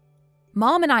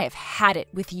 Mom and I have had it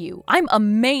with you. I'm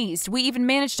amazed we even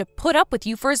managed to put up with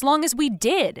you for as long as we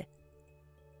did.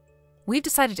 We've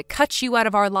decided to cut you out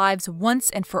of our lives once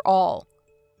and for all.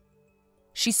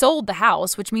 She sold the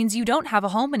house, which means you don't have a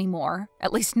home anymore,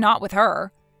 at least not with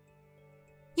her.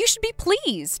 You should be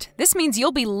pleased. This means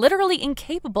you'll be literally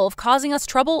incapable of causing us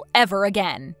trouble ever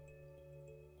again.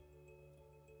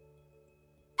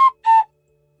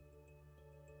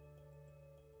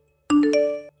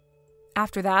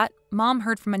 After that, Mom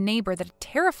heard from a neighbor that a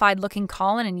terrified-looking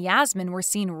Colin and Yasmin were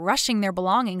seen rushing their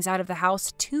belongings out of the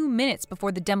house 2 minutes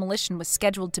before the demolition was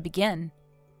scheduled to begin.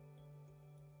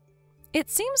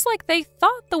 It seems like they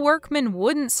thought the workmen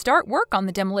wouldn't start work on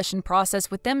the demolition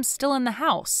process with them still in the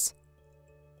house.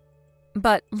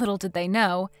 But little did they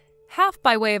know, half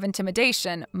by way of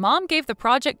intimidation, Mom gave the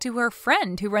project to her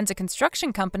friend who runs a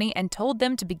construction company and told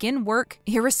them to begin work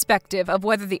irrespective of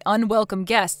whether the unwelcome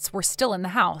guests were still in the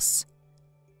house.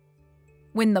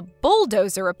 When the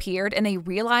bulldozer appeared and they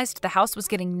realized the house was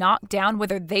getting knocked down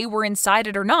whether they were inside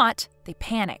it or not, they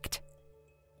panicked,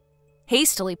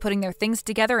 hastily putting their things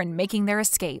together and making their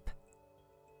escape.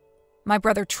 My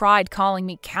brother tried calling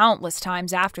me countless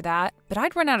times after that, but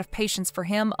I'd run out of patience for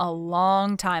him a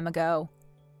long time ago,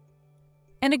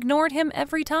 and ignored him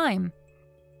every time.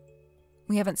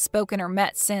 We haven't spoken or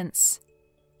met since.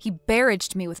 He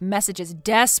barraged me with messages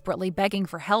desperately begging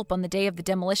for help on the day of the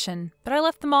demolition, but I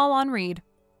left them all on read.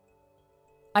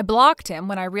 I blocked him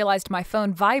when I realized my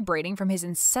phone vibrating from his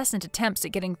incessant attempts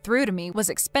at getting through to me was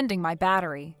expending my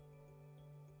battery.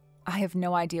 I have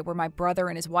no idea where my brother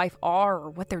and his wife are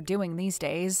or what they're doing these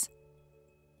days.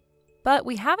 But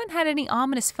we haven't had any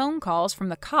ominous phone calls from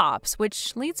the cops,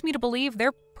 which leads me to believe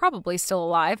they're probably still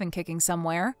alive and kicking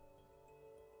somewhere.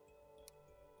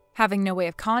 Having no way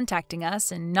of contacting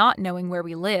us and not knowing where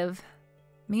we live,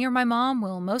 me or my mom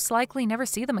will most likely never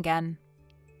see them again.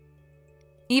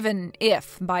 Even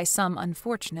if, by some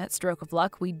unfortunate stroke of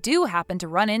luck, we do happen to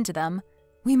run into them,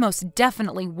 we most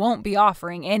definitely won't be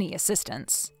offering any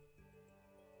assistance.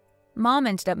 Mom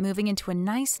ended up moving into a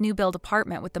nice new-build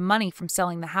apartment with the money from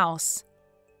selling the house.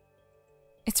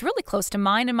 It's really close to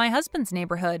mine and my husband's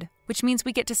neighborhood, which means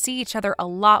we get to see each other a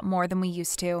lot more than we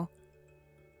used to.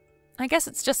 I guess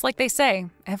it's just like they say,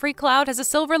 every cloud has a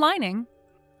silver lining.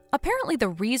 Apparently the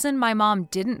reason my mom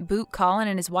didn't boot Colin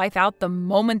and his wife out the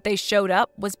moment they showed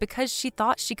up was because she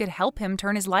thought she could help him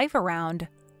turn his life around.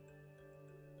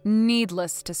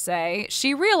 Needless to say,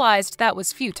 she realized that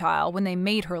was futile when they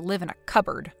made her live in a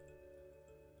cupboard.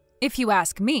 If you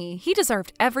ask me, he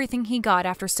deserved everything he got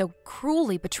after so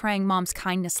cruelly betraying Mom's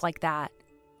kindness like that.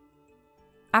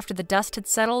 After the dust had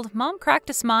settled, Mom cracked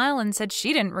a smile and said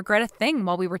she didn't regret a thing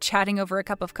while we were chatting over a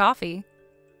cup of coffee.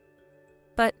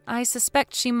 But I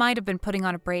suspect she might have been putting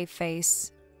on a brave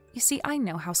face. You see, I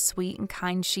know how sweet and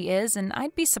kind she is, and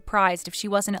I'd be surprised if she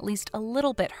wasn't at least a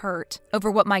little bit hurt over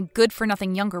what my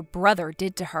good-for-nothing younger brother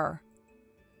did to her.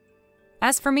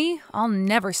 As for me, I'll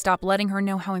never stop letting her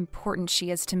know how important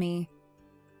she is to me.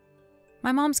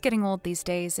 My mom's getting old these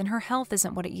days, and her health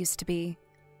isn't what it used to be.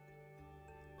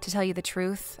 To tell you the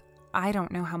truth, I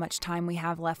don't know how much time we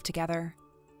have left together.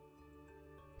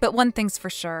 But one thing's for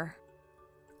sure.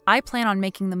 I plan on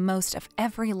making the most of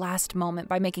every last moment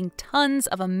by making tons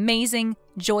of amazing,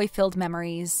 joy-filled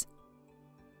memories.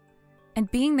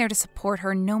 And being there to support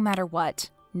her no matter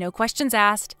what, no questions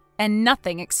asked, and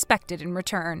nothing expected in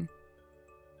return.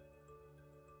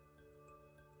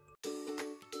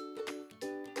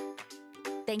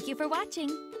 Thank you for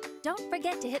watching. Don't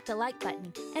forget to hit the like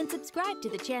button and subscribe to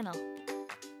the channel.